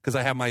because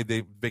I have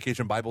the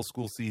Vacation Bible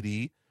School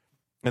CD.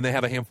 And they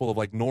have a handful of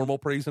like normal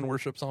praise and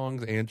worship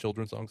songs and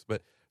children's songs,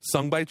 but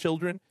sung by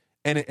children.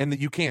 And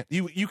you can't,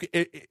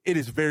 it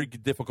is very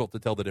difficult to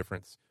tell the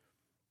difference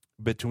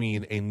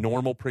between a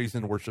normal praise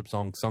and worship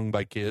song sung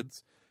by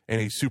kids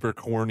and a super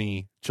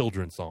corny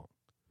children's song,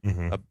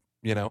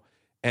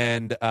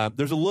 and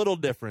there's a little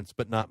difference,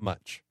 but not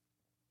much.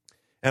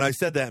 And I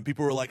said that, and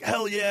people were like,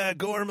 hell yeah,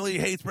 Gormley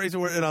hates praise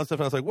and worship and all stuff.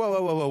 And I was like,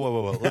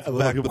 whoa. A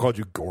lot of people called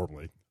you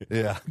Gormley.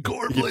 Yeah,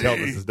 Gormley. You can tell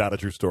this is not a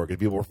true story because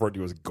people refer to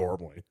you as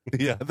Gormley.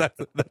 Yeah, that's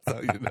how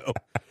you know.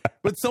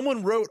 But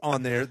someone wrote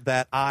on there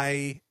that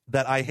I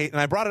hate,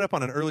 and I brought it up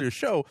on an earlier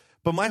show,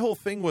 but my whole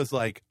thing was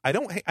like, I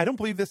don't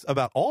believe this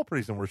about all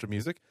praise and worship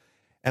music.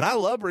 And I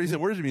love praise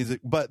and worship music,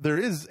 but there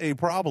is a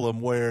problem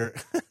where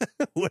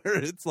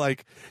it's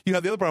like you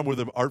have the other problem where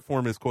the art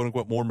form is quote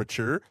unquote more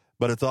mature,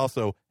 but it's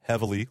also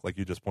heavily, like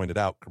you just pointed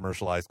out,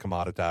 commercialized,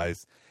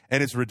 commoditized,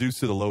 and it's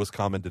reduced to the lowest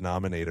common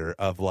denominator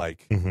of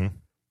like, and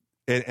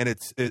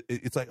it's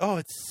like, oh,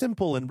 it's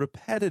simple and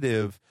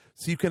repetitive,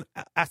 so you can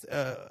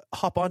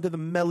hop onto the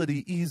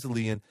melody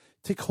easily and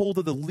take hold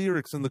of the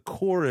lyrics and the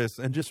chorus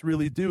and just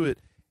really do it.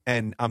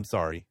 And I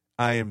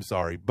am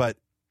sorry, but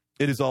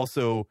it is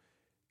also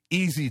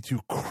easy to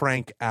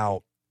crank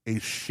out a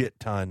shit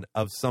ton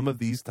of some of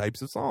these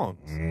types of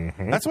songs.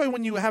 That's why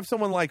when you have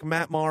someone like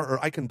Matt Maher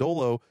or Ike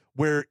Ndolo,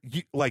 where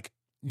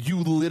you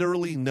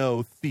literally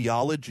know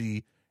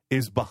theology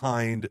is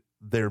behind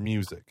their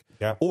music.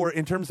 Yeah. Or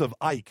in terms of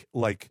Ike,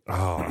 like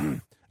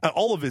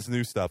all of his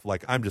new stuff,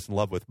 like I'm just in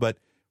love with, but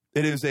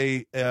it is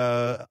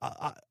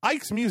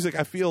Ike's music.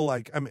 I feel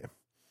like,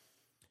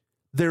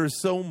 there's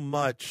so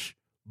much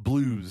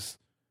blues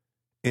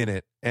in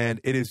it,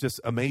 and it is just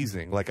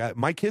amazing. Like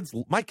my kids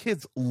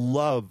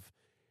love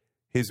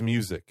his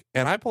music,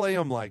 and I play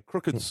them like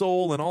Crooked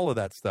Soul and all of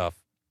that stuff.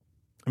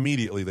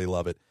 Immediately they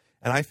love it,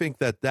 and I think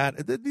that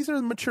these are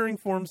the maturing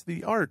forms of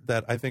the art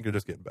that I think are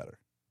just getting better.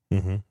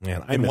 Mm-hmm.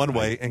 Man, in one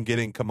way, and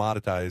getting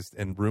commoditized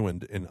and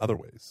ruined in other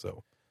ways.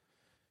 So,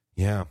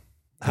 yeah,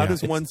 how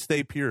does one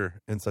stay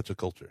pure in such a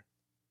culture?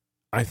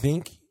 I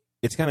think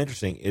it's kind of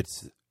interesting.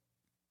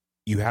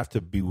 You have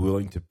to be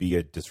willing to be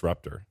a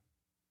disruptor.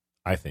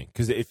 I think,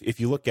 because if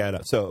you look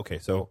at so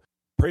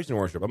praise and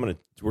worship.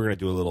 We're gonna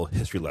do a little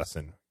history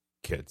lesson,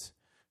 kids.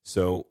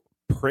 So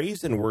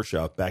praise and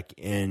worship back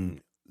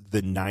in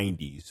the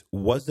 90s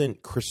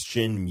wasn't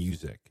Christian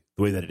music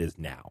the way that it is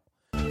now.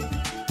 It's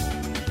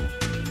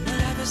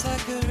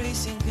like a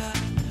racing car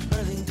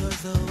running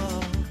towards the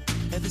wall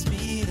at the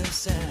speed of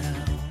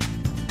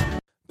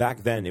sound.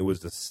 Back then, it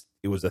was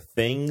a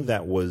thing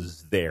that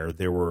was there.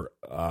 There were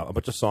a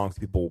bunch of songs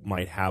people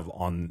might have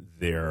on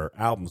their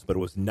albums, but it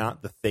was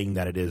not the thing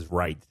that it is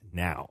right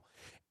now.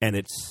 And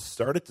it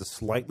started to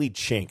slightly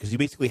change because you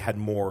basically had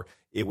more.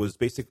 It was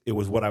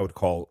what I would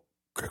call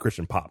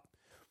Christian pop,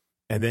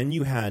 and then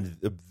you had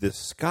this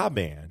ska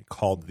band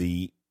called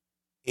the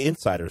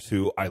Insiders,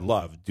 who I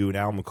love, do an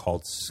album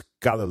called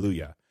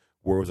Scalleluja,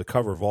 where it was a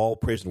cover of all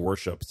praise and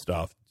worship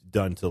stuff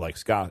done to like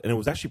ska, and it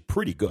was actually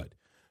pretty good.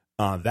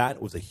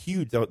 That was a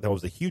huge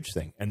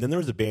thing. And then there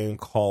was a band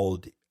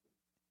called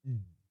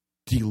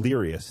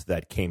Delirious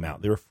that came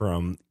out. They were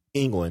from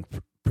England,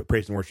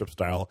 praise and worship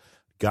style,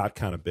 got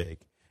kind of big.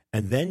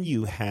 And then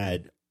you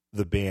had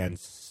the band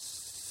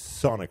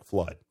Sonic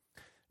Flood.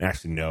 I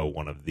actually know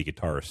one of the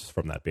guitarists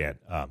from that band.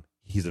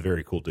 He's a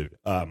very cool dude.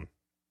 And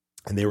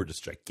they were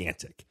just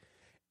gigantic.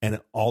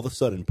 And all of a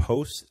sudden,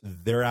 post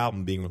their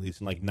album being released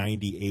in like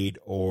 98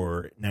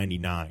 or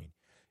 99,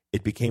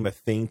 it became a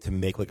thing to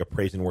make like a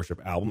praise and worship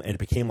album. And it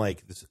became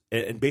like this.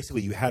 And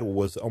basically you had what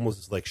was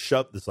almost like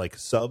sub like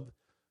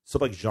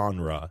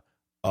genre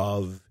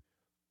of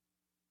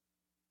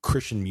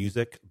Christian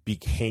music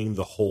became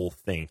the whole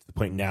thing, to the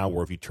point now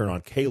where if you turn on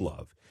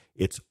K-Love,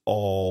 it's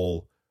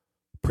all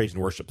praise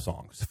and worship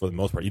songs for the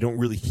most part. You don't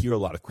really hear a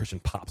lot of Christian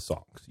pop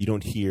songs. You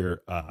don't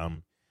hear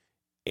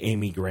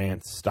Amy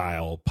Grant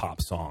style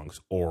pop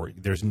songs, or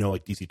there's no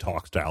like DC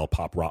Talk style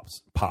pop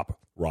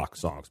rock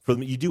songs. For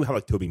them, you do have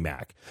like Toby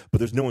Mac, but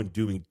there's no one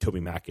doing Toby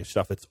Mac-ish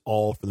stuff. It's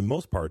all, for the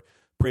most part,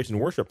 praise and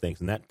worship things,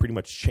 and that pretty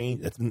much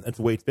changed. That's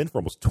the way it's been for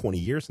almost 20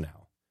 years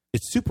now.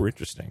 It's super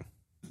interesting.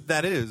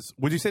 That is.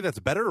 Would you say that's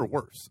better or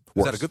worse?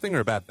 Is that a good thing or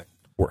a bad thing?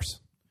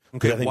 Worse.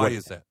 Okay. Why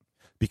is that?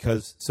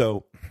 Because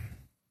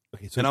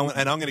and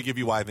I'm going to give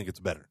you why I think it's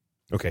better.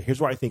 Okay. Here's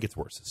why I think it's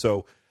worse.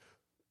 So,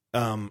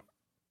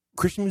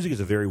 Christian music is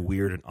a very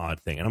weird and odd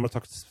thing, and I'm going to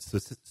talk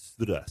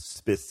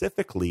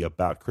specifically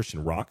about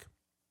Christian rock.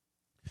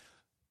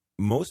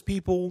 Most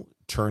people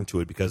turn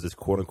to it because it's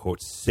 "quote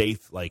unquote"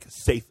 safe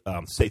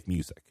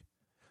music,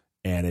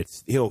 and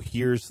it's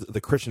here's the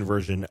Christian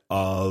version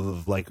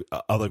of like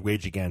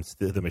Rage Against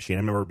the Machine. I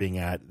remember being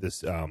at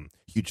this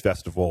huge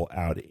festival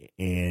out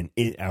in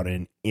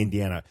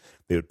Indiana.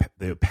 They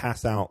would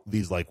pass out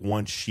these like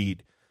one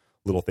sheet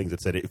little things that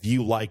said, if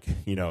you like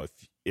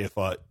if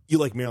you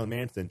like Marilyn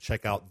Manson,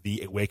 check out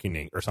The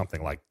Awakening or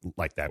something like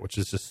that, which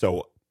is just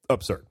so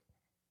absurd.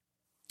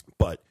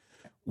 But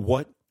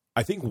what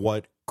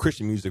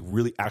Christian music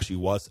really actually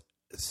was,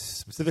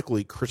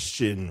 specifically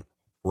Christian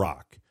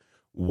rock,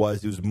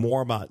 it was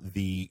more about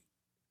the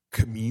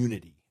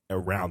community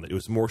around it. It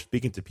was more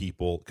speaking to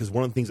people, because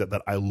one of the things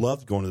that I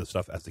loved going to this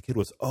stuff as a kid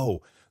was,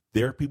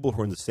 there are people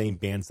who are in the same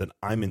bands that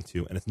I'm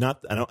into, and it's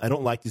not, I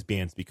don't like these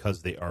bands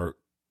because they are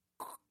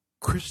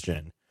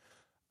Christian.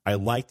 I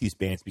like these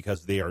bands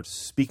because they are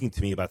speaking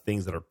to me about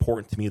things that are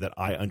important to me that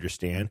I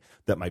understand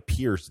that my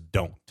peers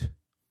don't.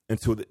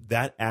 And so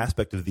that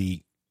aspect of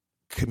the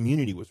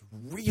community was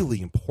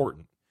really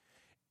important.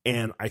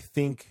 And I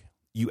think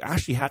you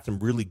actually had some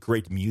really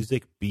great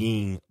music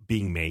being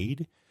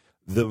made.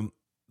 The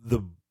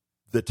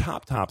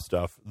top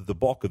stuff, the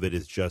bulk of it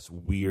is just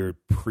weird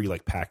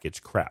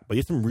packaged crap. But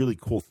you have some really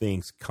cool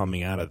things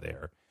coming out of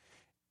there.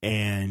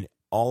 And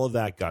all of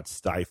that got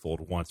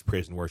stifled once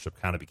praise and worship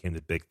kind of became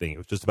the big thing. It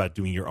was just about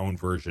doing your own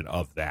version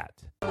of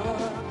that.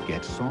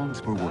 Get Songs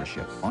for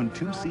Worship on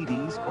 2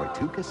 CDs or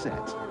 2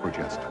 cassettes for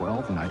just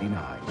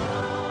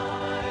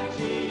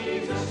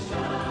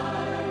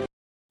 $12.99.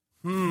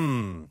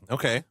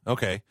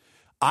 Okay.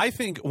 I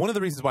think one of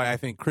the reasons why I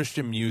think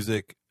Christian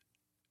music,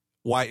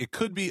 why it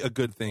could be a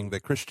good thing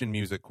that Christian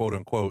music, quote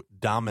unquote,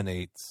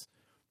 dominates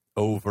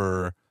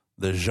over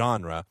the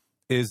genre,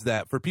 is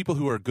that for people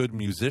who are good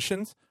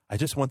musicians, I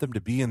just want them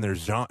to be in their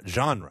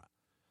genre.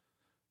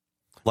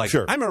 Like,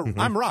 sure.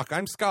 I'm rock,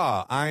 I'm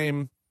ska,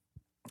 I'm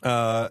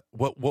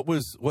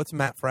what's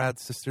Matt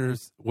Fradd's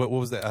sister's, what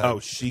was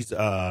that? She's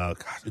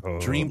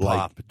Dream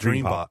Pop.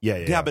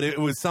 Yeah, but it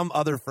was some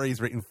other phrase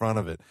right in front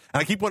of it,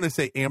 and I keep wanting to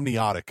say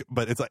amniotic,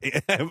 but it's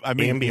like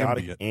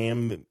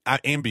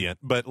ambient,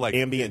 but like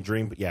ambient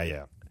dream.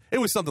 Yeah. It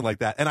was something like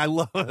that, and I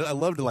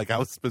loved like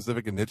how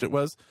specific a niche it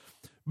was.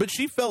 But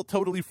she felt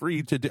totally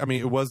free to do. I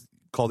mean, it was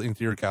called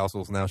Interior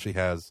Castles. Now she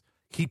has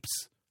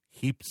heaps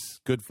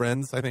good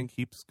friends. I think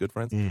heaps good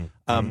friends.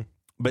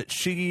 But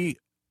she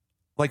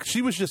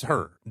was just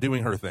her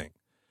doing her thing,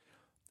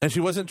 and she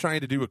wasn't trying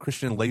to do a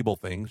Christian label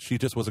thing. She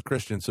just was a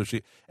Christian.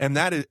 And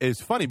that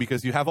is funny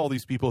because you have all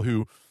these people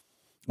who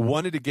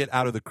wanted to get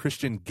out of the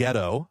Christian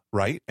ghetto,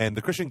 right? And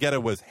the Christian ghetto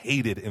was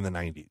hated in the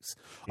 90s.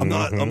 I'm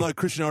not a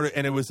Christian artist,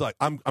 and it was like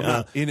I'm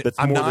not in it. That's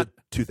I'm more not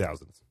the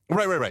 2000s.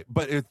 Right.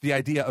 But it's the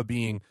idea of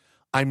being,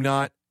 I'm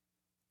not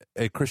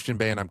a Christian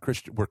band. I'm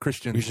Christian. We're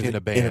Christians in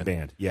a band. In a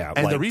band, yeah.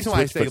 And like, the reason why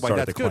I say Switchfoot like started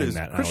that's to good claim is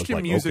that, and I was Christian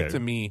like, music okay. to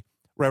me.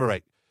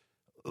 Right.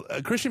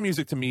 Christian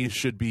music to me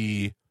should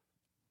be,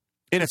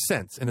 in a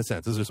sense.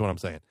 This is just what I'm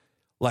saying.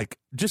 Like,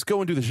 just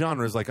go and do the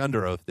genres like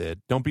Under Oath did.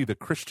 Don't be the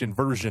Christian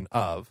version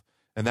of,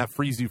 and that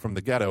frees you from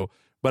the ghetto.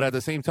 But at the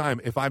same time,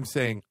 if I'm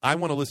saying I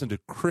want to listen to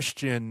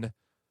Christian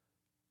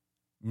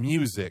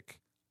music,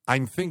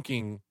 I'm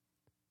thinking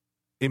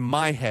in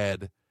my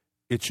head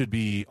it should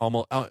be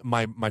almost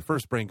my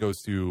first thought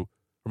goes to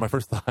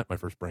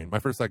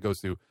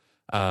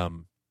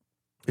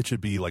it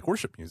should be like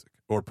worship music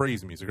or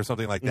praise music or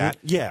something like that.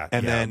 Yeah,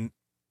 and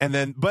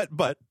then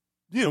but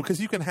you know, because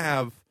you can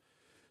have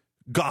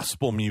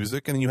gospel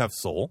music and then you have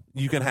soul.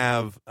 You can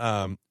have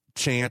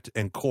chant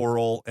and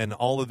choral and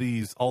all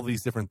these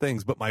different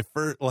things. But my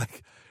first,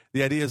 like,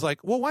 the idea is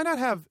like, well, why not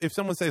have, if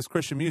someone says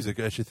Christian music,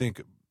 I should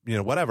think, you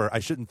know, whatever. I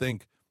shouldn't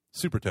think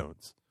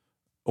Supertones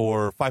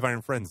or Five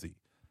Iron Frenzy.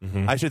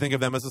 I should think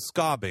of them as a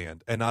ska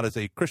band and not as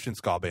a Christian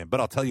ska band. But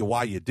I'll tell you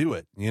why you do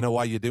it. You know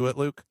why you do it,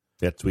 Luke?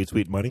 That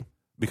sweet money.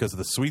 Because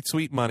the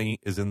sweet money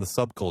is in the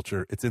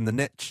subculture. It's in the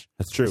niche.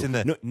 That's true. It's in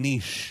the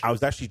niche. I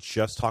was actually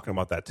just talking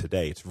about that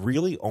today. It's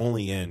really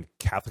only in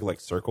Catholic-like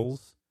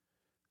circles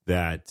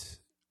that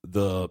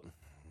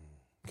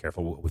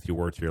careful with your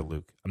words here,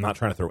 Luke. I'm not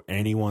trying to throw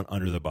anyone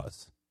under the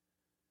bus,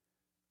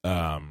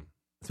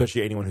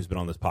 especially anyone who's been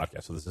on this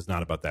podcast. So this is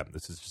not about them.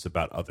 This is just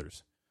about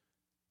others.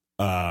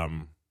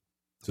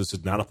 So this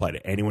does not apply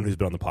to anyone who's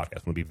been on the podcast.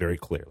 I want to be very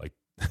clear. Like,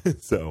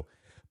 so,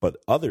 but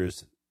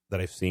others that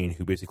I've seen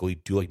who basically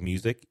do like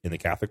music in the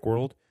Catholic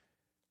world,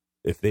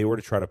 if they were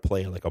to try to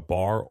play like a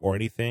bar or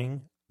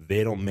anything,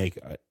 they don't make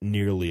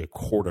nearly a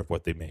quarter of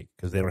what they make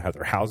because they don't have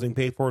their housing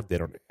paid for. They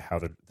don't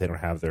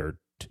have their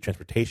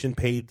transportation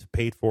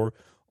paid for.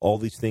 All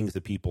these things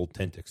that people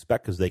tend to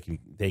expect because they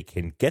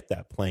can get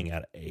that playing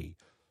at a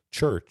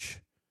church,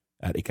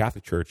 at a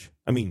Catholic church.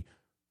 I mean,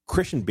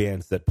 Christian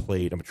bands that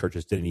played at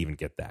churches didn't even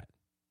get that.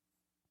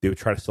 They would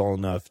try to sell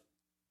enough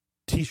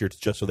T-shirts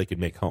just so they could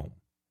make home.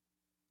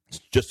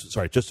 Just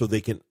so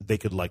they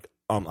could like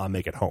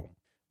make it home.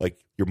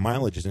 Like, your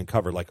mileage isn't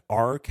covered. Like,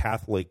 our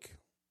Catholic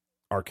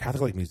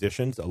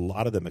musicians, a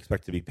lot of them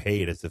expect to be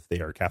paid as if they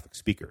are Catholic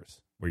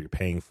speakers, where you're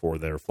paying for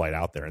their flight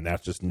out there, and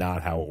that's just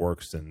not how it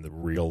works in the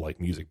real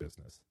like music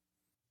business.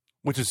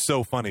 Which is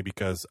so funny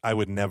because I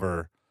would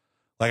never,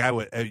 like, I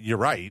would. You're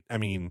right. I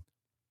mean,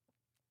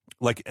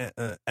 like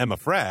Emma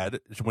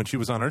Frad, when she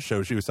was on her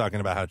show, she was talking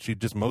about how she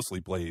just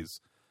mostly plays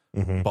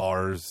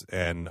bars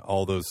and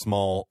all those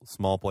small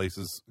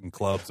places and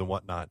clubs and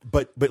whatnot.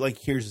 But like,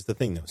 here's the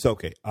thing though. So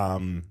okay,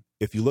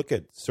 if you look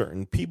at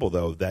certain people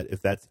though, that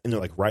if that's in their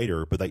like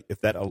writer, but like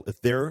if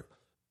they're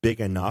big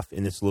enough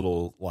in this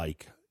little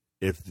like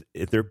if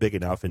they're big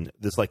enough in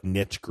this like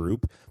niche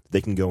group,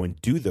 they can go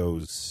and do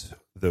those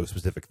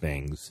specific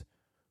things.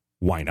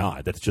 Why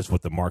not? That's just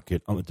what the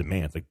market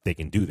demands. Like, they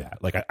can do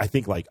that. Like, I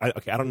think like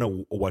I don't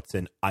know what's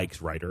in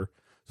Ike's writer,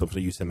 so I'm going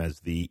to use him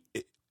as the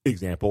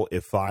example.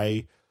 If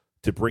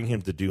to bring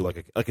him to do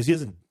like because he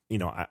doesn't, you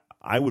know,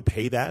 I would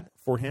pay that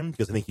for him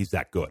because I think he's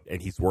that good and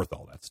he's worth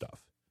all that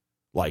stuff,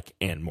 like,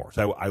 and more.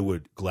 So I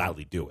would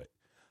gladly do it.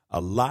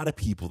 A lot of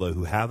people though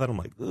who have that, I'm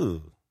like,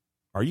 ugh,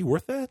 are you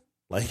worth that?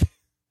 Like,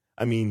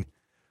 I mean,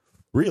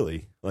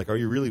 really? Like, are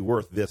you really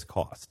worth this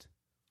cost?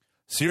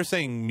 So you're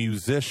saying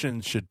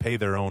musicians should pay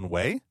their own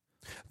way?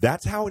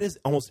 That's how it is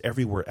almost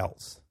everywhere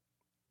else.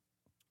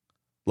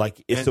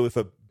 Like, if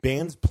a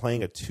band's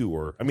playing a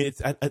tour, I mean,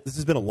 this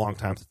has been a long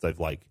time since I've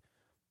like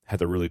had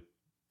to really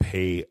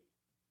pay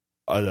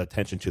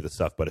attention to the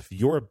stuff. But if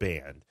you're a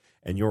band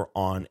and you're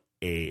on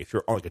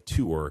like a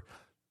tour,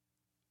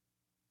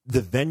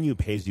 the venue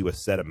pays you a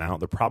set amount.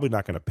 They're probably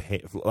not going to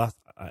pay.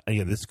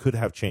 Again, this could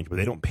have changed, but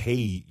they don't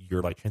pay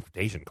your like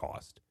transportation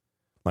cost.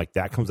 Like,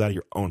 that comes out of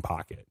your own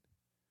pocket.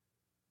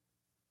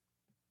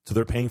 So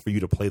they're paying for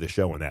you to play the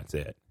show, and that's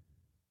it.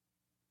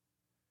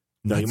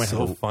 No, That's you might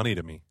so have funny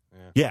to me.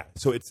 Yeah.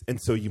 So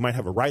you might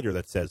have a writer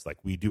that says like,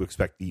 we do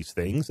expect these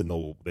things, and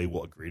they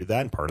will agree to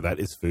that, and part of that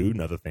is food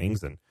and other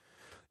things, and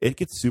it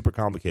gets super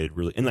complicated,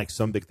 really. And like,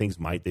 some big things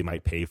they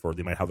might pay for.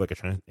 They might have like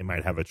it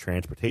might have a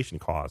transportation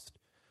cost,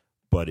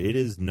 but it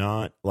is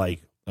not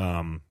like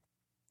when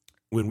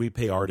we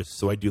pay artists.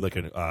 So I do like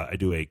I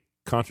do a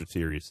concert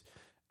series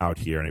out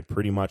here, and I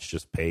pretty much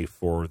just pay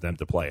for them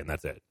to play, and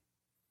that's it.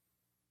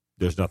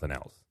 There's nothing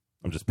else.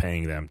 I'm just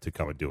paying them to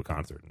come and do a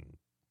concert, and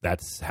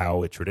that's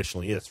how it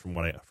traditionally is from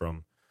at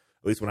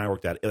least when I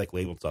worked at like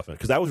label stuff.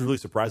 Because I was really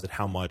surprised at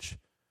how much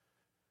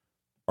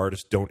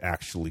artists don't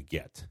actually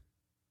get.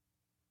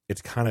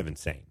 It's kind of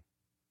insane.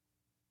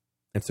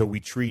 And so we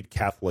treat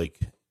Catholic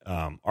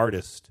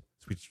artists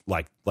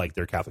like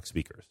they're Catholic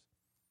speakers.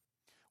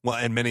 Well,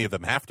 and many of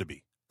them have to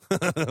be.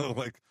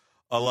 Like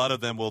a lot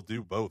of them will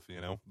do both, you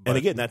know. But, and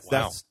again, that's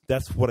wow.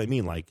 that's what I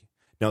mean. Like,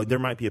 now there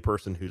might be a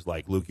person who's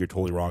like, Luke, you're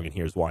totally wrong, and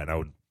here's why. And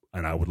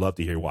I would love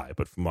to hear why.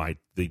 But from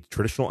the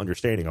traditional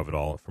understanding of it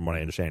all, from what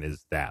I understand,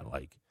 is that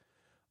like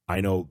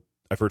I know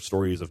I've heard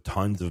stories of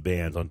tons of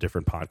bands on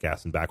different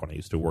podcasts, and back when I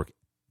used to work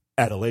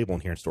at a label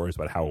and hearing stories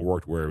about how it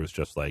worked, where it was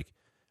just like,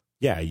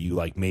 yeah, you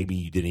like maybe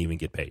you didn't even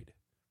get paid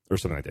or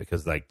something like that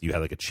because like you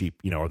had like a cheap,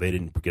 you know, or they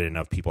didn't get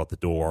enough people at the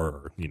door,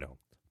 or you know,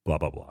 blah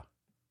blah blah.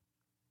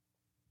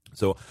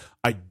 So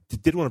I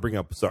did want to bring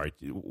up. Sorry,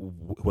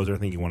 was there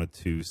anything you wanted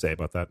to say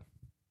about that?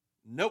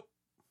 Nope.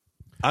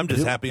 I'm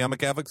just happy I'm a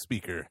Catholic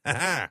speaker.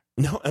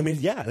 No, I mean,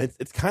 yeah,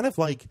 it's kind of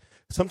like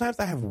sometimes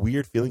I have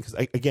weird feelings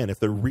because, again, if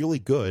they're really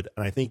good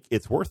and I think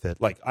it's worth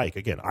it, like Ike,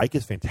 again, Ike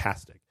is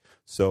fantastic.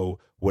 So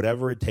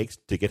whatever it takes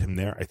to get him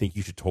there, I think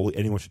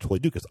anyone should totally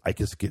do because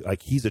Ike is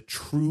like he's a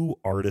true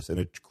artist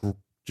and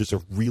just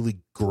a really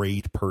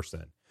great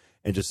person,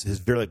 and just his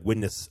very like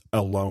witness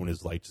alone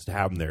is like just to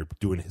have him there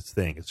doing his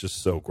thing. It's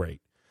just so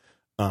great.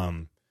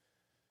 But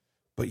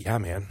yeah,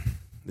 man,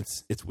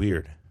 it's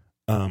weird.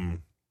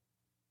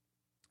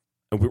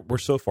 We're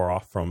so far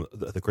off from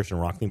the Christian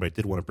rock thing, but I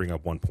did want to bring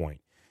up one point.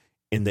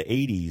 In the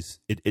 80s,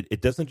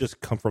 it doesn't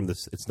just come from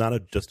this. It's not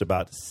just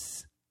about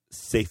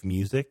safe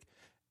music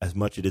as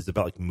much it is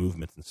about like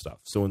movements and stuff.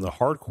 So in the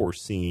hardcore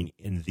scene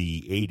in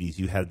the 80s,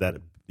 you had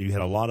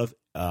a lot of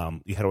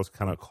you had what's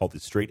kind of called the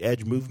straight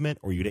edge movement,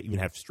 or you'd even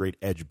have straight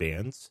edge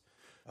bands.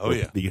 Oh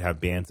yeah, you'd have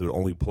bands that would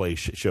only play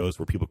shows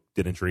where people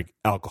didn't drink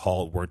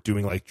alcohol, weren't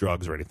doing like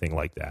drugs or anything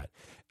like that.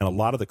 And a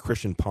lot of the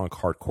Christian punk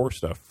hardcore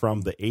stuff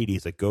from the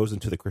 80s that goes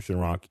into the Christian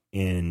rock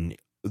in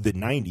the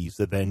 90s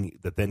that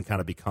then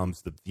kind of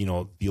becomes the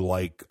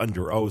like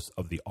under oath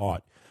of the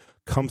aught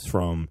comes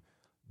from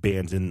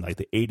bands in like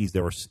the 80s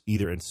that were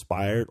either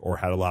inspired or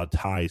had a lot of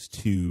ties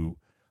to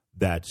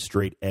that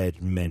straight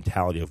edge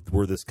mentality of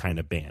we're this kind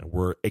of band,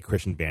 we're a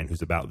Christian band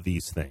who's about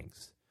these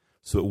things.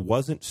 So it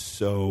wasn't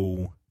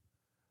so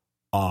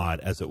odd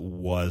as it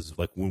was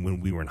like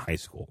when we were in high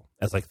school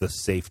as like the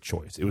safe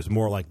choice. It was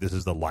more like this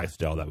is the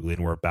lifestyle that we live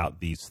and we're about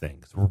these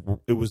things.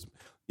 It was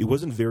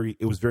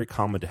very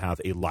common to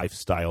have a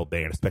lifestyle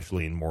band,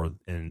 especially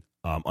in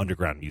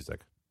underground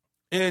music.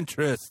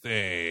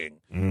 Interesting.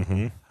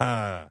 Mm-hmm.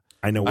 Huh.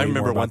 I know. I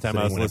remember one time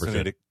I was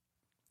listening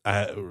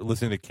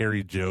to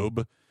Carrie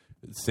Job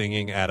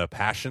singing at a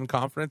Passion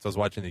conference. I was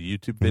watching a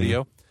YouTube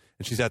video,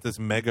 and she's at this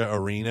mega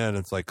arena, and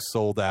it's like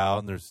sold out,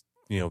 and there's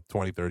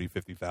 20, 30,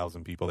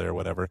 50,000 people there,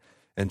 whatever.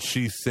 And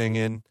she's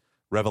singing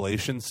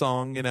Revelation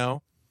song,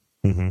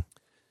 Mm-hmm.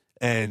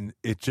 And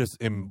it just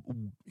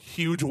in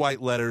huge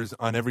white letters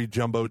on every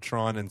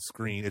Jumbotron and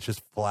screen. It's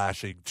just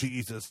flashing,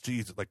 Jesus,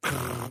 Jesus, like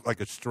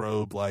a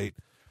strobe light.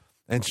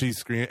 And she's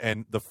screaming.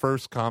 And the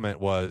first comment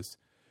was,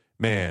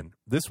 man,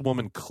 this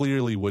woman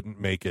clearly wouldn't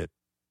make it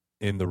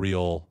in the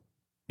real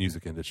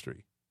music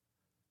industry.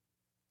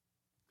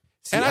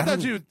 See, and I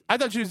thought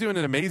she was doing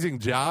an amazing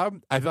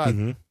job. I thought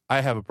I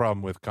have a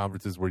problem with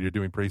conferences where you're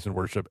doing praise and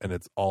worship and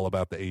it's all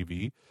about the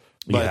AV.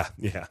 But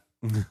yeah.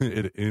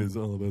 It is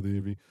all about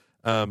the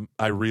AV.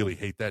 I really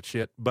hate that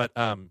shit. But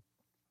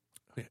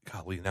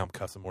golly, now I'm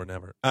cussing more than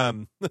ever.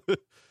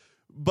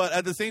 But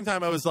at the same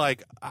time, I was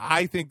like,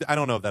 I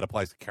don't know if that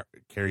applies to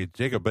Carrie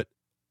Jacob,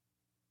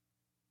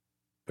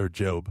 or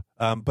Job.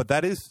 But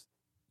that is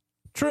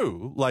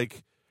true.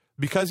 Like,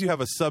 because you have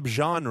a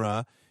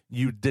subgenre,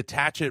 you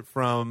detach it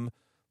from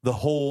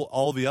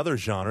all the other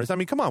genres. I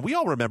mean, come on, we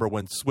all remember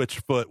when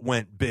Switchfoot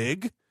went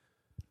big.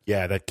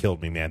 Yeah, that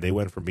killed me, man. They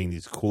went from being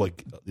these cool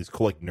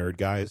nerd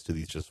guys to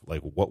these just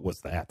like, what was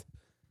that?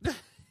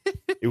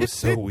 It was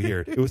so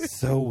weird. It was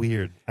so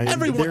weird. I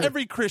mean,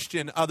 every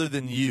Christian other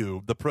than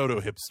you, the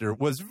proto hipster,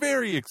 was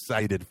very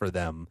excited for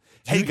them.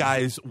 Hey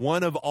guys,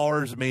 one of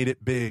ours made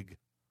it big.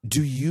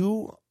 Do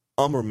you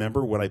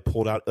remember when I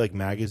pulled out like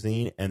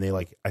magazine and they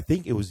like, I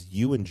think it was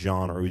you and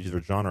John, or either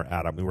John or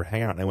Adam, we were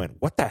hanging out and I went,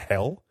 what the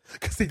hell?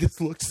 Because they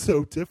just looked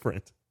so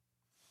different.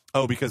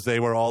 Oh, because they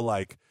were all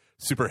like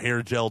super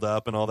hair gelled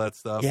up and all that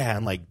stuff. Yeah,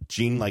 and like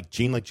jean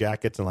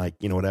jackets and like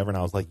whatever. And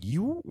I was like,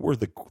 you were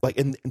the like,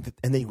 and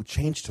they would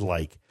change to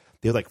like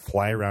they would like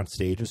fly around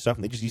stage and stuff.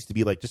 And they just used to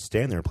be like just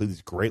stand there and play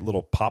these great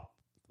little pop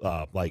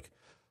like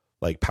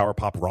power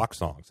pop rock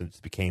songs. And it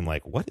just became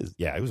like,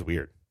 it was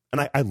weird.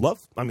 And I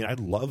love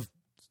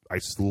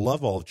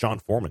all of John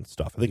Foreman's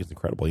stuff. I think it's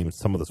incredible. Even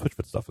some of the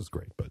Switchfoot stuff is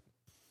great, but.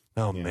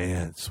 Oh, yeah.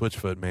 Man,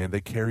 Switchfoot, man.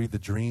 They carry the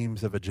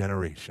dreams of a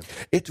generation.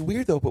 It's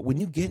weird, though, but when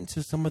you get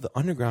into some of the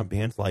underground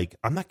bands, like,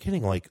 I'm not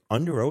kidding, like,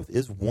 Under Oath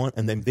is one,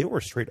 and then they were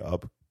a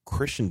straight-up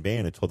Christian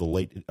band until the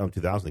late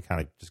 2000s. They kind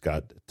of just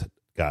got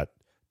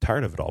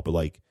tired of it all. But,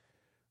 like,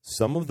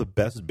 some of the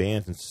best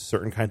bands in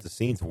certain kinds of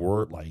scenes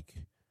were, like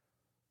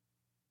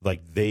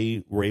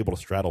they were able to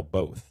straddle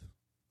both.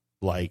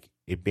 Like,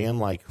 a band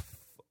like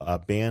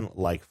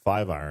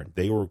Five Iron,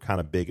 they were kind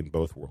of big in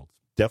both worlds.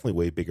 definitely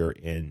way bigger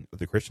in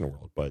the Christian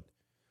world, but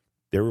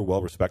they were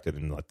well respected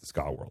in like the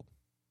ska world.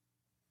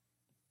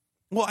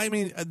 Well, I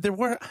mean, I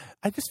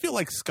just feel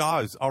like ska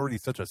is already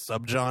such a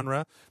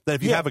subgenre that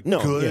if you have a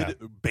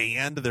good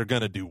band, they're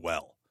going to do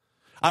well.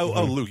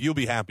 Oh, Luke, you'll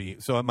be happy.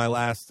 So at my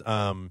last,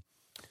 at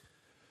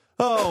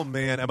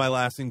my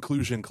last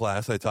inclusion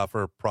class, I taught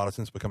for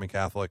Protestants becoming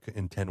Catholic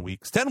in 10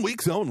 weeks. 10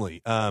 weeks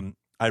only.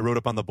 I wrote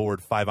up on the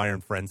board 5 Iron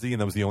Frenzy, and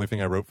that was the only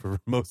thing I wrote for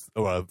for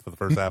the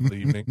first half of the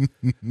evening.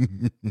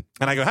 And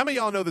I go, how many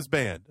of y'all know this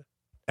band?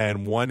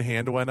 And one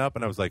hand went up,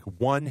 and I was like,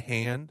 one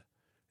hand?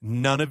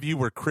 None of you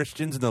were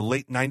Christians in the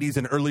late 90s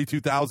and early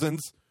 2000s?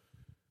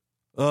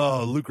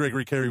 Oh, Luke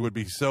Gregory Carey would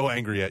be so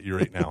angry at you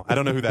right now. I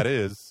don't know who that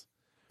is,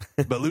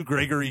 but Luke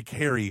Gregory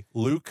Carey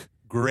would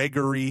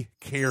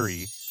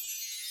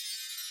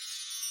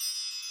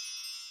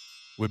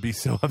be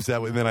so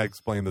upset. And then I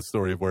explained the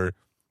story of where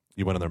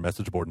you went on their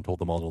message board and told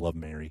them all to love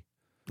Mary.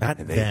 Not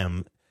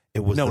them.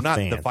 It was the not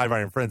fans. the 5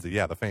 Iron Frenzy.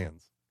 Yeah, the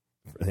fans.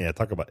 Yeah,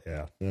 talk about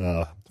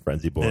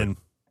frenzy board.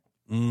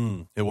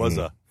 And it was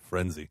a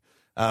frenzy.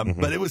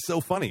 But it was so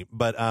funny.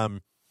 But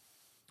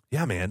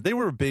yeah, man, they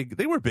were big.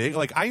 They were big.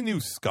 Like I knew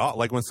ska.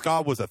 Like when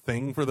ska was a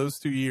thing for those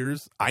 2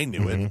 years, I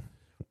knew it.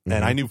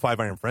 And I knew 5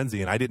 Iron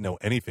Frenzy, and I didn't know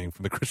anything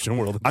from the Christian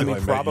world until I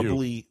met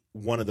probably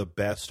one of the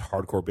best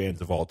hardcore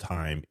bands of all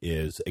time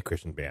is a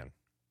Christian band.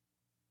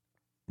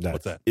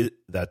 What's that? Is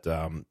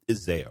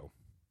Zao.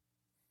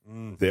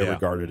 They're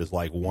regarded as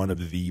like one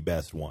of the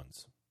best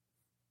ones,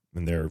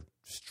 and they're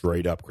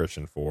straight up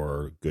Christian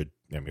for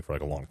for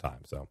like a long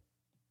time. So,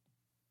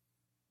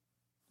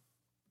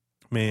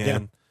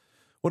 man,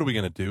 what are we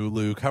gonna do,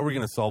 Luke? How are we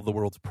gonna solve the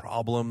world's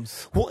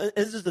problems? Well, and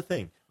this is the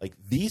thing. Like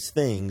these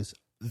things,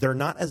 they're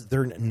not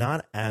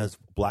as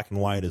black and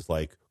white as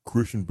like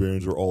Christian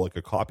bands are all like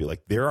a copy.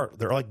 Like there are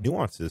like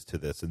nuances to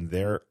this, and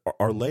there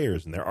are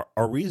layers, and there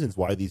are reasons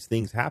why these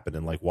things happen,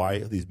 and like why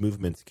these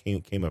movements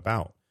came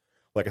about.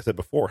 Like I said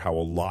before, how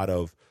a lot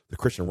of the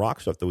Christian rock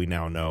stuff that we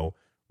now know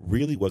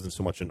really wasn't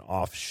so much an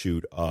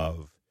offshoot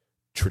of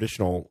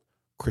traditional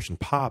Christian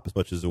pop as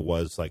much as it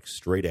was like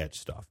straight edge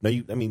stuff. Now,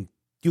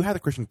 you have the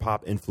Christian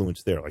pop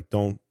influence there. Like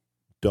don't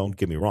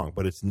get me wrong,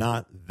 but it's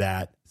not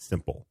that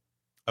simple.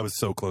 I was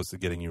so close to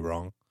getting you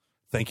wrong.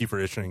 Thank you for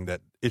issuing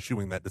that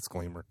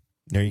disclaimer.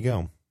 There you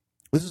go.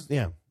 This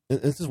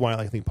is why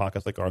I think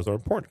podcasts like ours are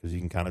important, because you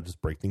can kind of just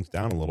break things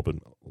down a little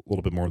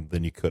bit more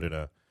than you could in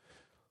a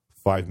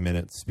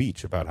 5-minute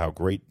speech about how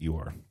great you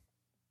are.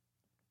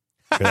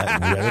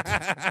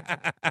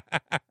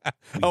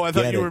 Oh, I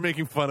thought you were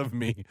making fun of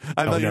me.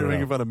 I thought you were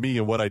making fun of me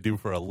and what I do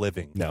for a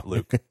living. No,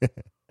 Luke.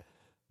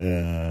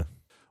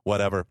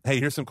 Whatever.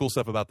 Hey, here's some cool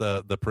stuff about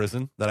the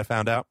prison that I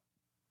found out.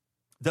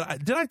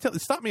 Did I tell?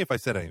 Stop me if I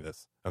said any of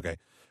this. Okay.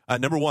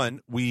 Number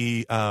one,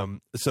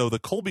 so the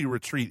Colby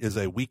retreat is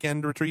a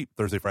weekend retreat,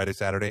 Thursday, Friday,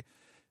 Saturday,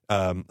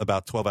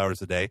 about 12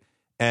 hours a day.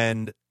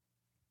 And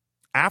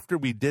after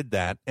we did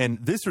that, and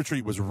this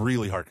retreat was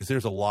really hard because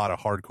there's a lot of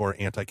hardcore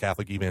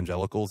anti-Catholic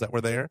evangelicals that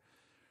were there.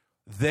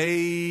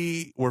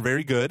 They were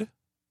very good.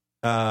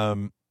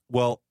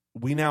 Well,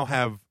 we now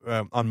have,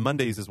 on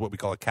Mondays is what we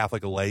call a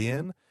Catholic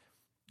lay-in.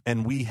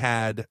 And we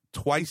had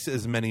twice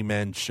as many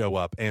men show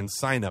up and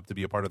sign up to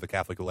be a part of the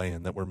Catholic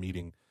lay-in that we're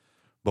meeting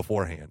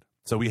beforehand.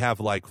 So we have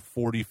like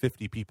 40,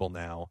 50 people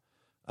now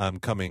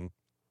coming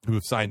who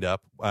have signed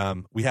up.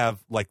 We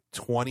have like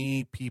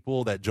 20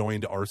 people that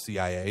joined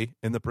RCIA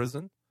in the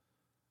prison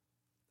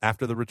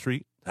after the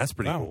retreat. That's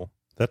pretty cool.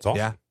 That's awesome.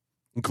 Yeah,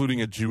 including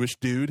a Jewish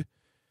dude.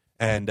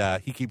 And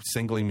he keeps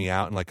singling me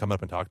out and like coming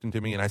up and talking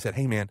to me. And I said,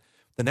 hey, man,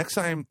 the next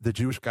time the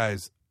Jewish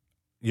guys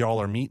y'all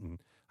are meeting,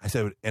 I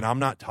said, and I'm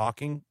not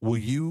talking, will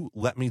you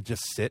let me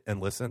just sit and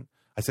listen?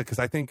 I said, because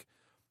I think,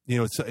 he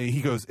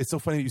goes, it's so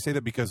funny that you say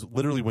that, because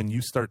literally when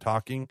you start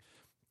talking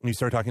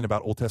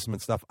about Old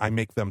Testament stuff, I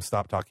make them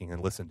stop talking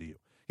and listen to you.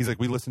 He's like,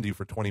 we listened to you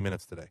for 20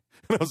 minutes today.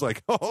 And I was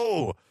like,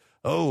 oh,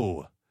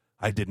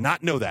 I did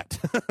not know that.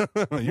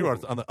 You are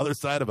on the other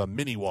side of a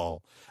mini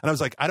wall. And I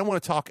was like, I don't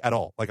want to talk at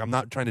all. Like, I'm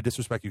not trying to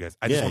disrespect you guys.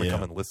 I just want to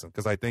come and listen.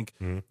 Because I think,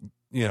 and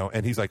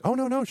he's like, oh,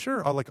 no,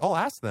 sure. I'll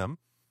ask them.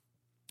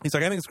 He's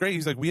like, I think it's great.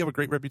 He's like, we have a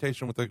great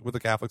reputation with the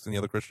Catholics and the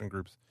other Christian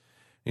groups.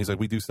 He's like,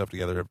 we do stuff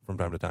together from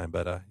time to time.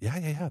 But yeah,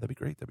 that'd be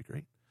great.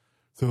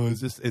 So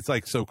it's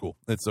like so cool.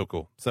 It's so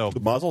cool. So the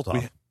Mazel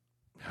Tov.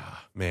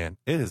 Man,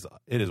 it is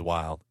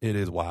wild. It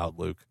is wild,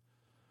 Luke.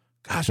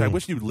 Gosh, I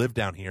wish you lived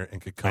down here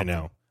and could come. I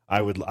know.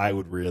 I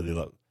would really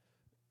love.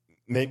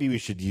 Maybe we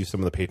should use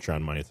some of the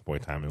Patreon money at some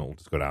point in time, and we'll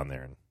just go down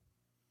there. And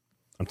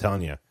I'm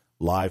telling you,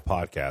 live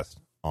podcast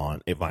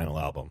on a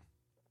vinyl album.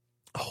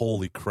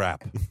 Holy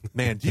crap.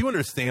 Man, do you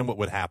understand what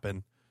would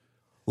happen?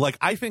 Like,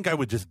 I think I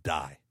would just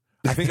die.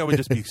 I think I would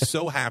just be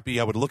so happy.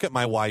 I would look at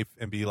my wife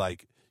and be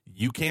like,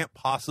 you can't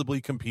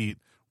possibly compete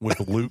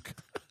with Luke.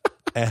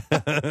 and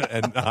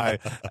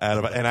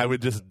I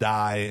would just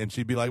die. And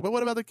she'd be like, well,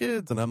 what about the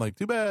kids? And I'm like,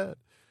 too bad.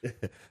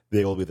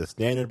 They will be the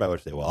standard by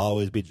which they will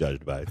always be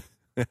judged by.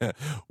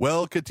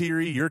 Well,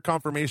 Kateri, your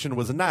confirmation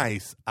was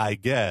nice, I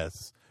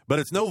guess. but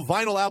it's no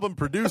vinyl album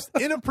produced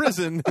in a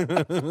prison.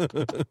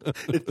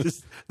 It's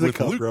just the With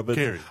cover Luke of it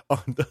Carey.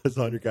 on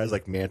your guy's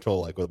like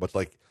mantle, like with a bunch of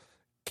like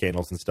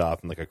candles and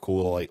stuff, and like a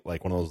cool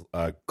like one of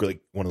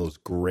those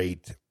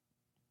great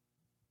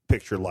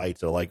picture lights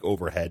that are like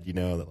overhead,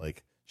 that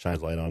like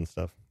shines light on and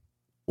stuff,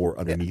 or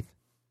underneath.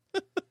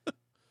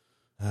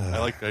 I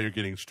like how you're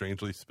getting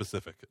strangely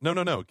specific.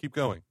 No. Keep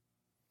going.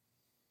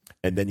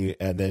 And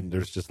then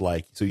there's just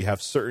like, so you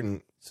have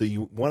certain, so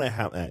you want to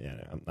have,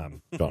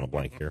 I'm drawing a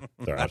blank here.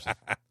 Sorry.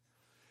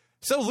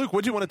 So, Luke,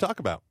 what do you want to talk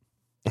about?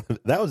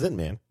 That was it,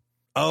 man.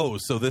 Oh,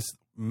 so this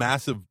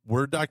massive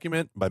Word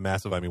document, by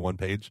massive I mean one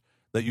page,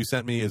 that you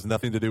sent me is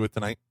nothing to do with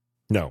tonight?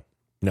 No,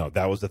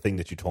 that was the thing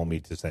that you told me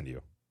to send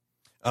you.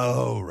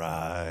 Oh,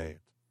 right.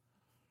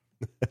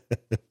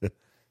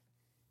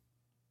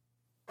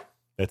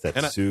 That's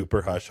that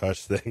super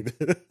hush-hush thing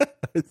that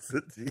I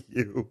sent to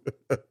you.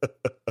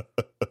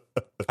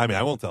 I mean,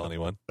 I won't tell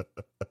anyone.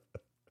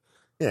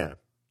 Yeah.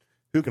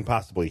 Who can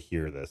possibly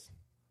hear this?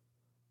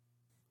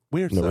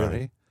 We're No, sorry.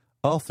 really.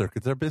 All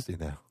circuits are busy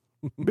now.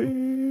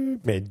 Man,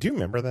 do you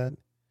remember that?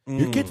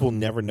 Your kids will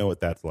never know what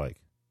that's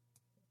like.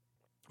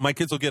 My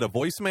kids will get a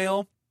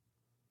voicemail,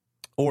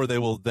 or they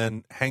will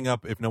then hang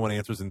up if no one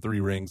answers in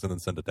 3 rings and then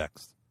send a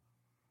text.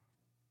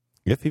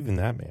 If even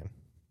that, man.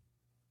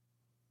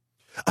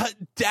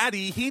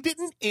 Daddy, he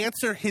didn't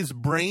answer his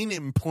brain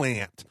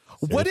implant.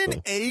 What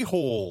an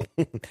a-hole.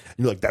 You're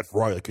like, that's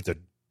right. Like, it's a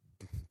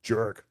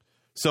jerk.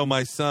 So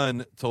my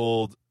son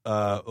told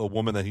a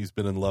woman that he's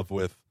been in love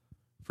with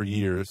for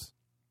years,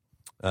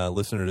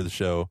 listener to the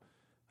show,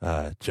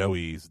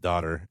 Joey's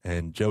daughter.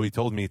 And Joey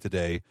told me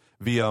today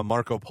via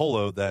Marco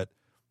Polo that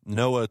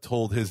Noah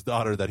told his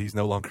daughter that he's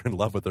no longer in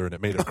love with her, and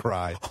it made him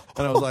cry.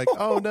 And I was like,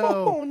 oh,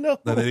 no. Oh, no.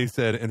 And then he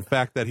said, in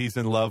fact, that he's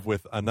in love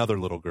with another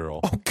little girl.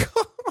 Oh, God.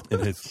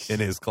 in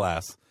his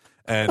class,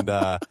 and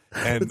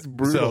That's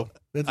brutal. So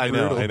That's I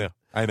brutal.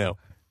 know.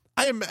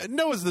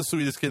 Noah's the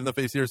sweetest kid in the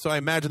face here, so I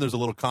imagine there's a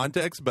little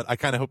context, but I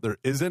kind of hope there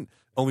isn't,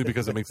 only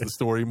because it makes the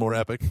story more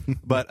epic.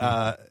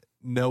 But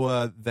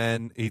Noah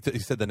then he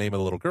said the name of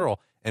the little girl,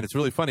 and it's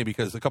really funny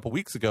because a couple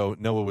weeks ago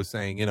Noah was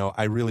saying,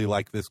 I really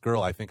like this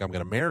girl, I think I'm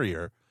going to marry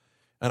her,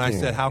 and I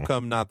said, how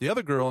come not the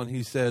other girl? And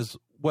he says,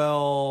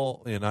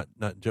 well,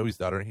 not Joey's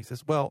daughter, and he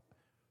says, well,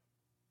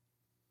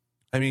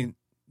 I mean.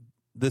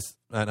 This,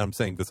 and I'm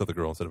saying this other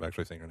girl instead of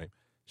actually saying her name.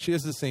 She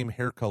has the same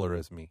hair color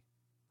as me.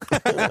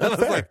 I was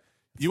like,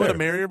 you want to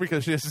marry her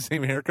because she has the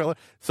same hair color?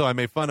 So I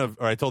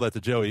I told that to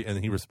Joey,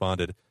 and he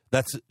responded,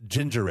 that's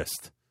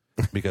gingerist,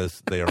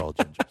 because they are all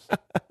gingers.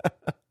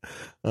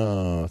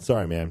 Oh,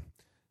 sorry, man.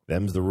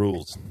 Them's the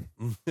rules.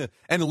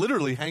 And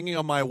literally hanging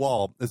on my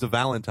wall is a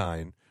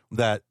Valentine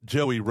that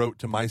Joey wrote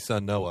to my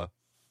son Noah.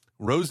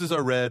 Roses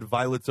are red,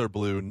 violets are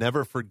blue.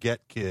 Never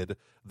forget, kid,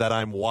 that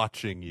I'm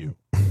watching you.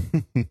 I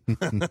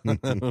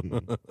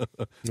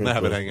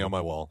have it hanging on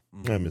my wall.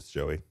 I miss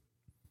Joey.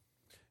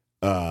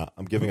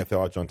 I'm giving a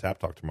Theology on Tap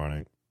Talk tomorrow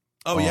night.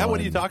 Oh, yeah? What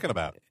are you talking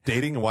about?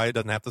 Dating and why it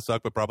doesn't have to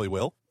suck, but probably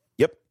will?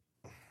 Yep.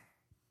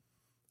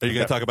 Are you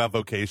going to talk about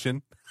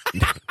vocation?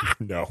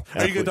 No.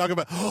 Are you going to talk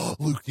about,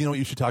 Luke, you know what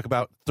you should talk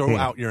about? Throw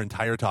out your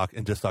entire talk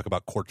and just talk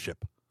about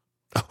courtship.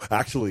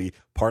 Actually,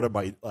 part of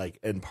my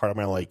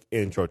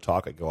intro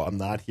talk, I go, I'm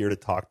not here to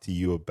talk to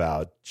you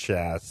about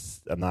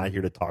I'm not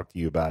here to talk to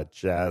you about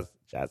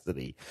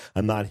chastity.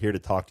 I'm not here to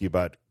talk to you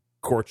about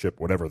courtship,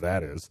 whatever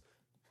that is.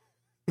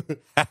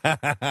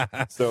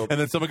 So, and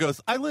then someone goes,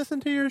 I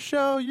listened to your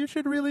show. You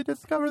should really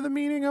discover the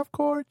meaning of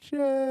courtship.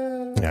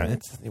 Yeah,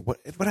 it's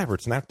whatever.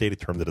 It's an outdated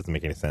term that doesn't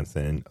make any sense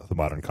in the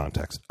modern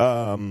context.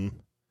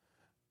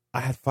 I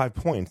had 5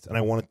 points, and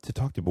I wanted to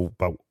talk to you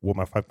about what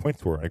my 5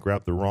 points were. I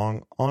grabbed the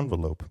wrong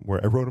envelope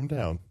where I wrote them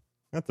down.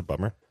 That's a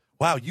bummer.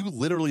 Wow, you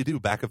literally do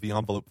back of the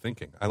envelope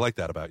thinking. I like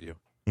that about you.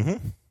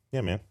 Mm-hmm.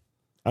 Yeah, man.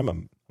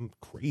 I'm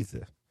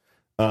crazy.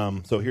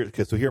 So here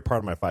are part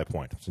of my 5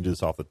 points. I'm just gonna do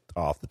this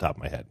off the top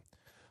of my head.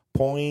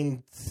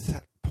 Point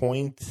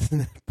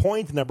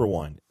number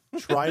 1.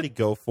 Try to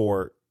go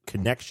for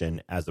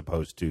connection as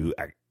opposed to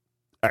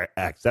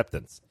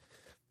acceptance.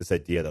 This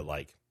idea that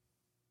like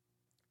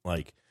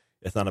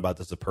it's not about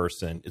just a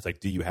person. It's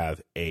like, do you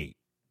have a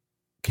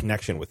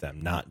connection with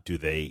them? Not do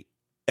they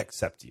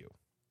accept you?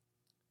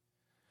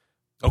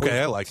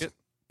 Okay, I like it.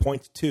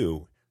 Point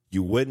 2,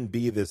 you wouldn't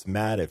be this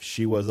mad if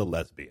she was a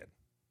lesbian.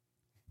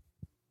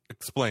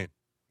 Explain.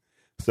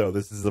 So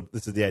this is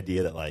the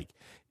idea that like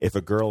if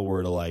a girl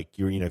were to like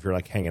if you're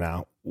like hanging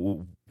out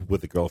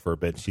with a girl for a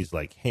bit, she's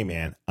like, hey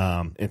man,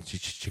 and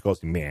she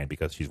calls me man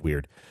because she's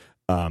weird.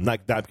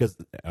 Not because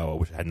I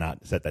wish I had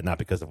not said that. Not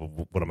because of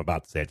what I'm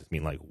about to say. I just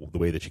mean like the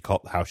way that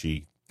how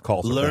she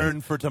calls.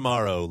 Learn for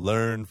tomorrow.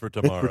 Learn for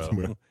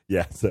tomorrow.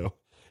 Yeah. So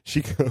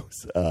she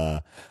goes,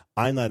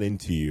 "I'm not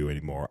into you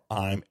anymore.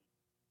 I'm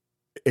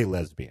a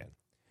lesbian."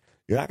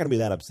 You're not going to be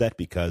that upset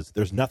because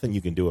there's nothing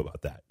you can do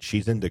about that.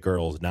 She's into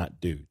girls,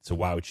 not dudes. So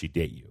why would she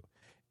date you?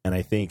 And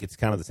I think it's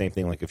kind of the same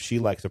thing. Like if she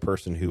likes a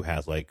person who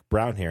has like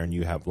brown hair and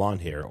you have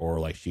blonde hair, or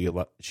like she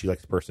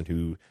likes a person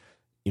who,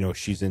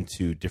 she's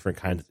into different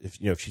kinds.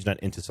 If she's not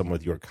into someone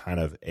with your kind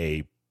of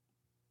a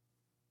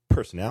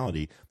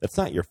personality. That's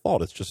not your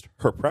fault. It's just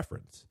her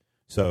preference.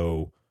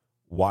 So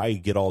why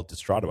get all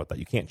distraught about that?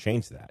 You can't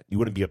change that. You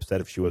wouldn't be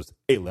upset if she was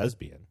a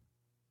lesbian.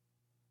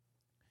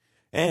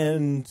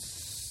 And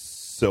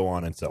so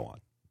on and so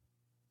on.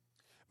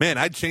 Man,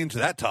 I'd change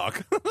that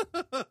talk.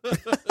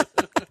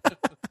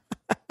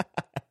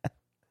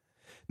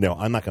 No,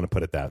 I'm not going to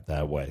put it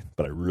that way,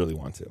 but I really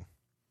want to.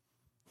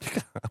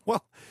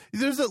 Well,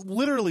 there's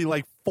literally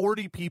like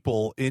 40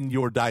 people in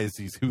your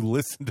diocese who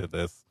listen to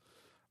this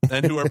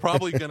and who are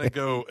probably going to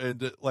go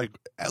and like,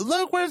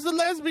 look, where's the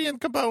lesbian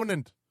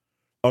component?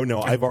 Oh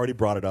no, I've already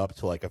brought it up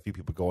to like a few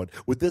people going,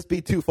 would this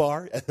be too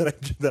far? And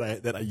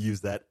then I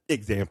use that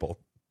example.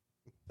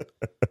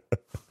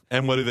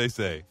 And what do they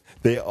say?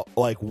 They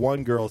like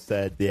one girl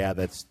said, yeah,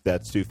 that's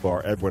too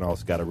far. Everyone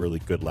else got a really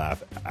good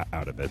laugh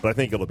out of it, but I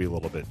think it'll be a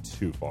little bit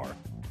too far.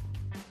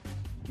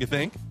 You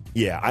think?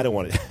 Yeah, I don't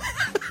want to.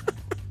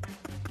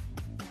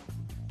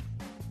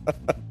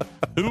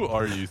 Who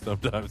are you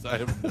sometimes? I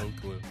have no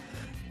clue.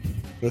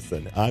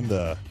 Listen, I'm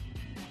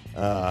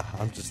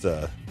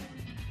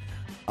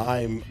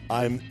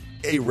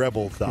a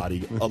rebel,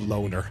 Dottie, a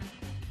loner.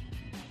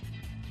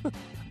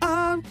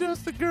 I'm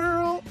just a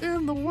girl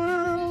in the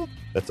world.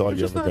 That's all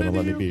you're ever going to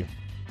let me be.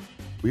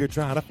 We are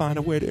trying to find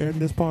a way to end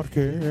this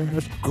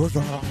podcast, 'cause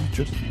I'm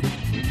just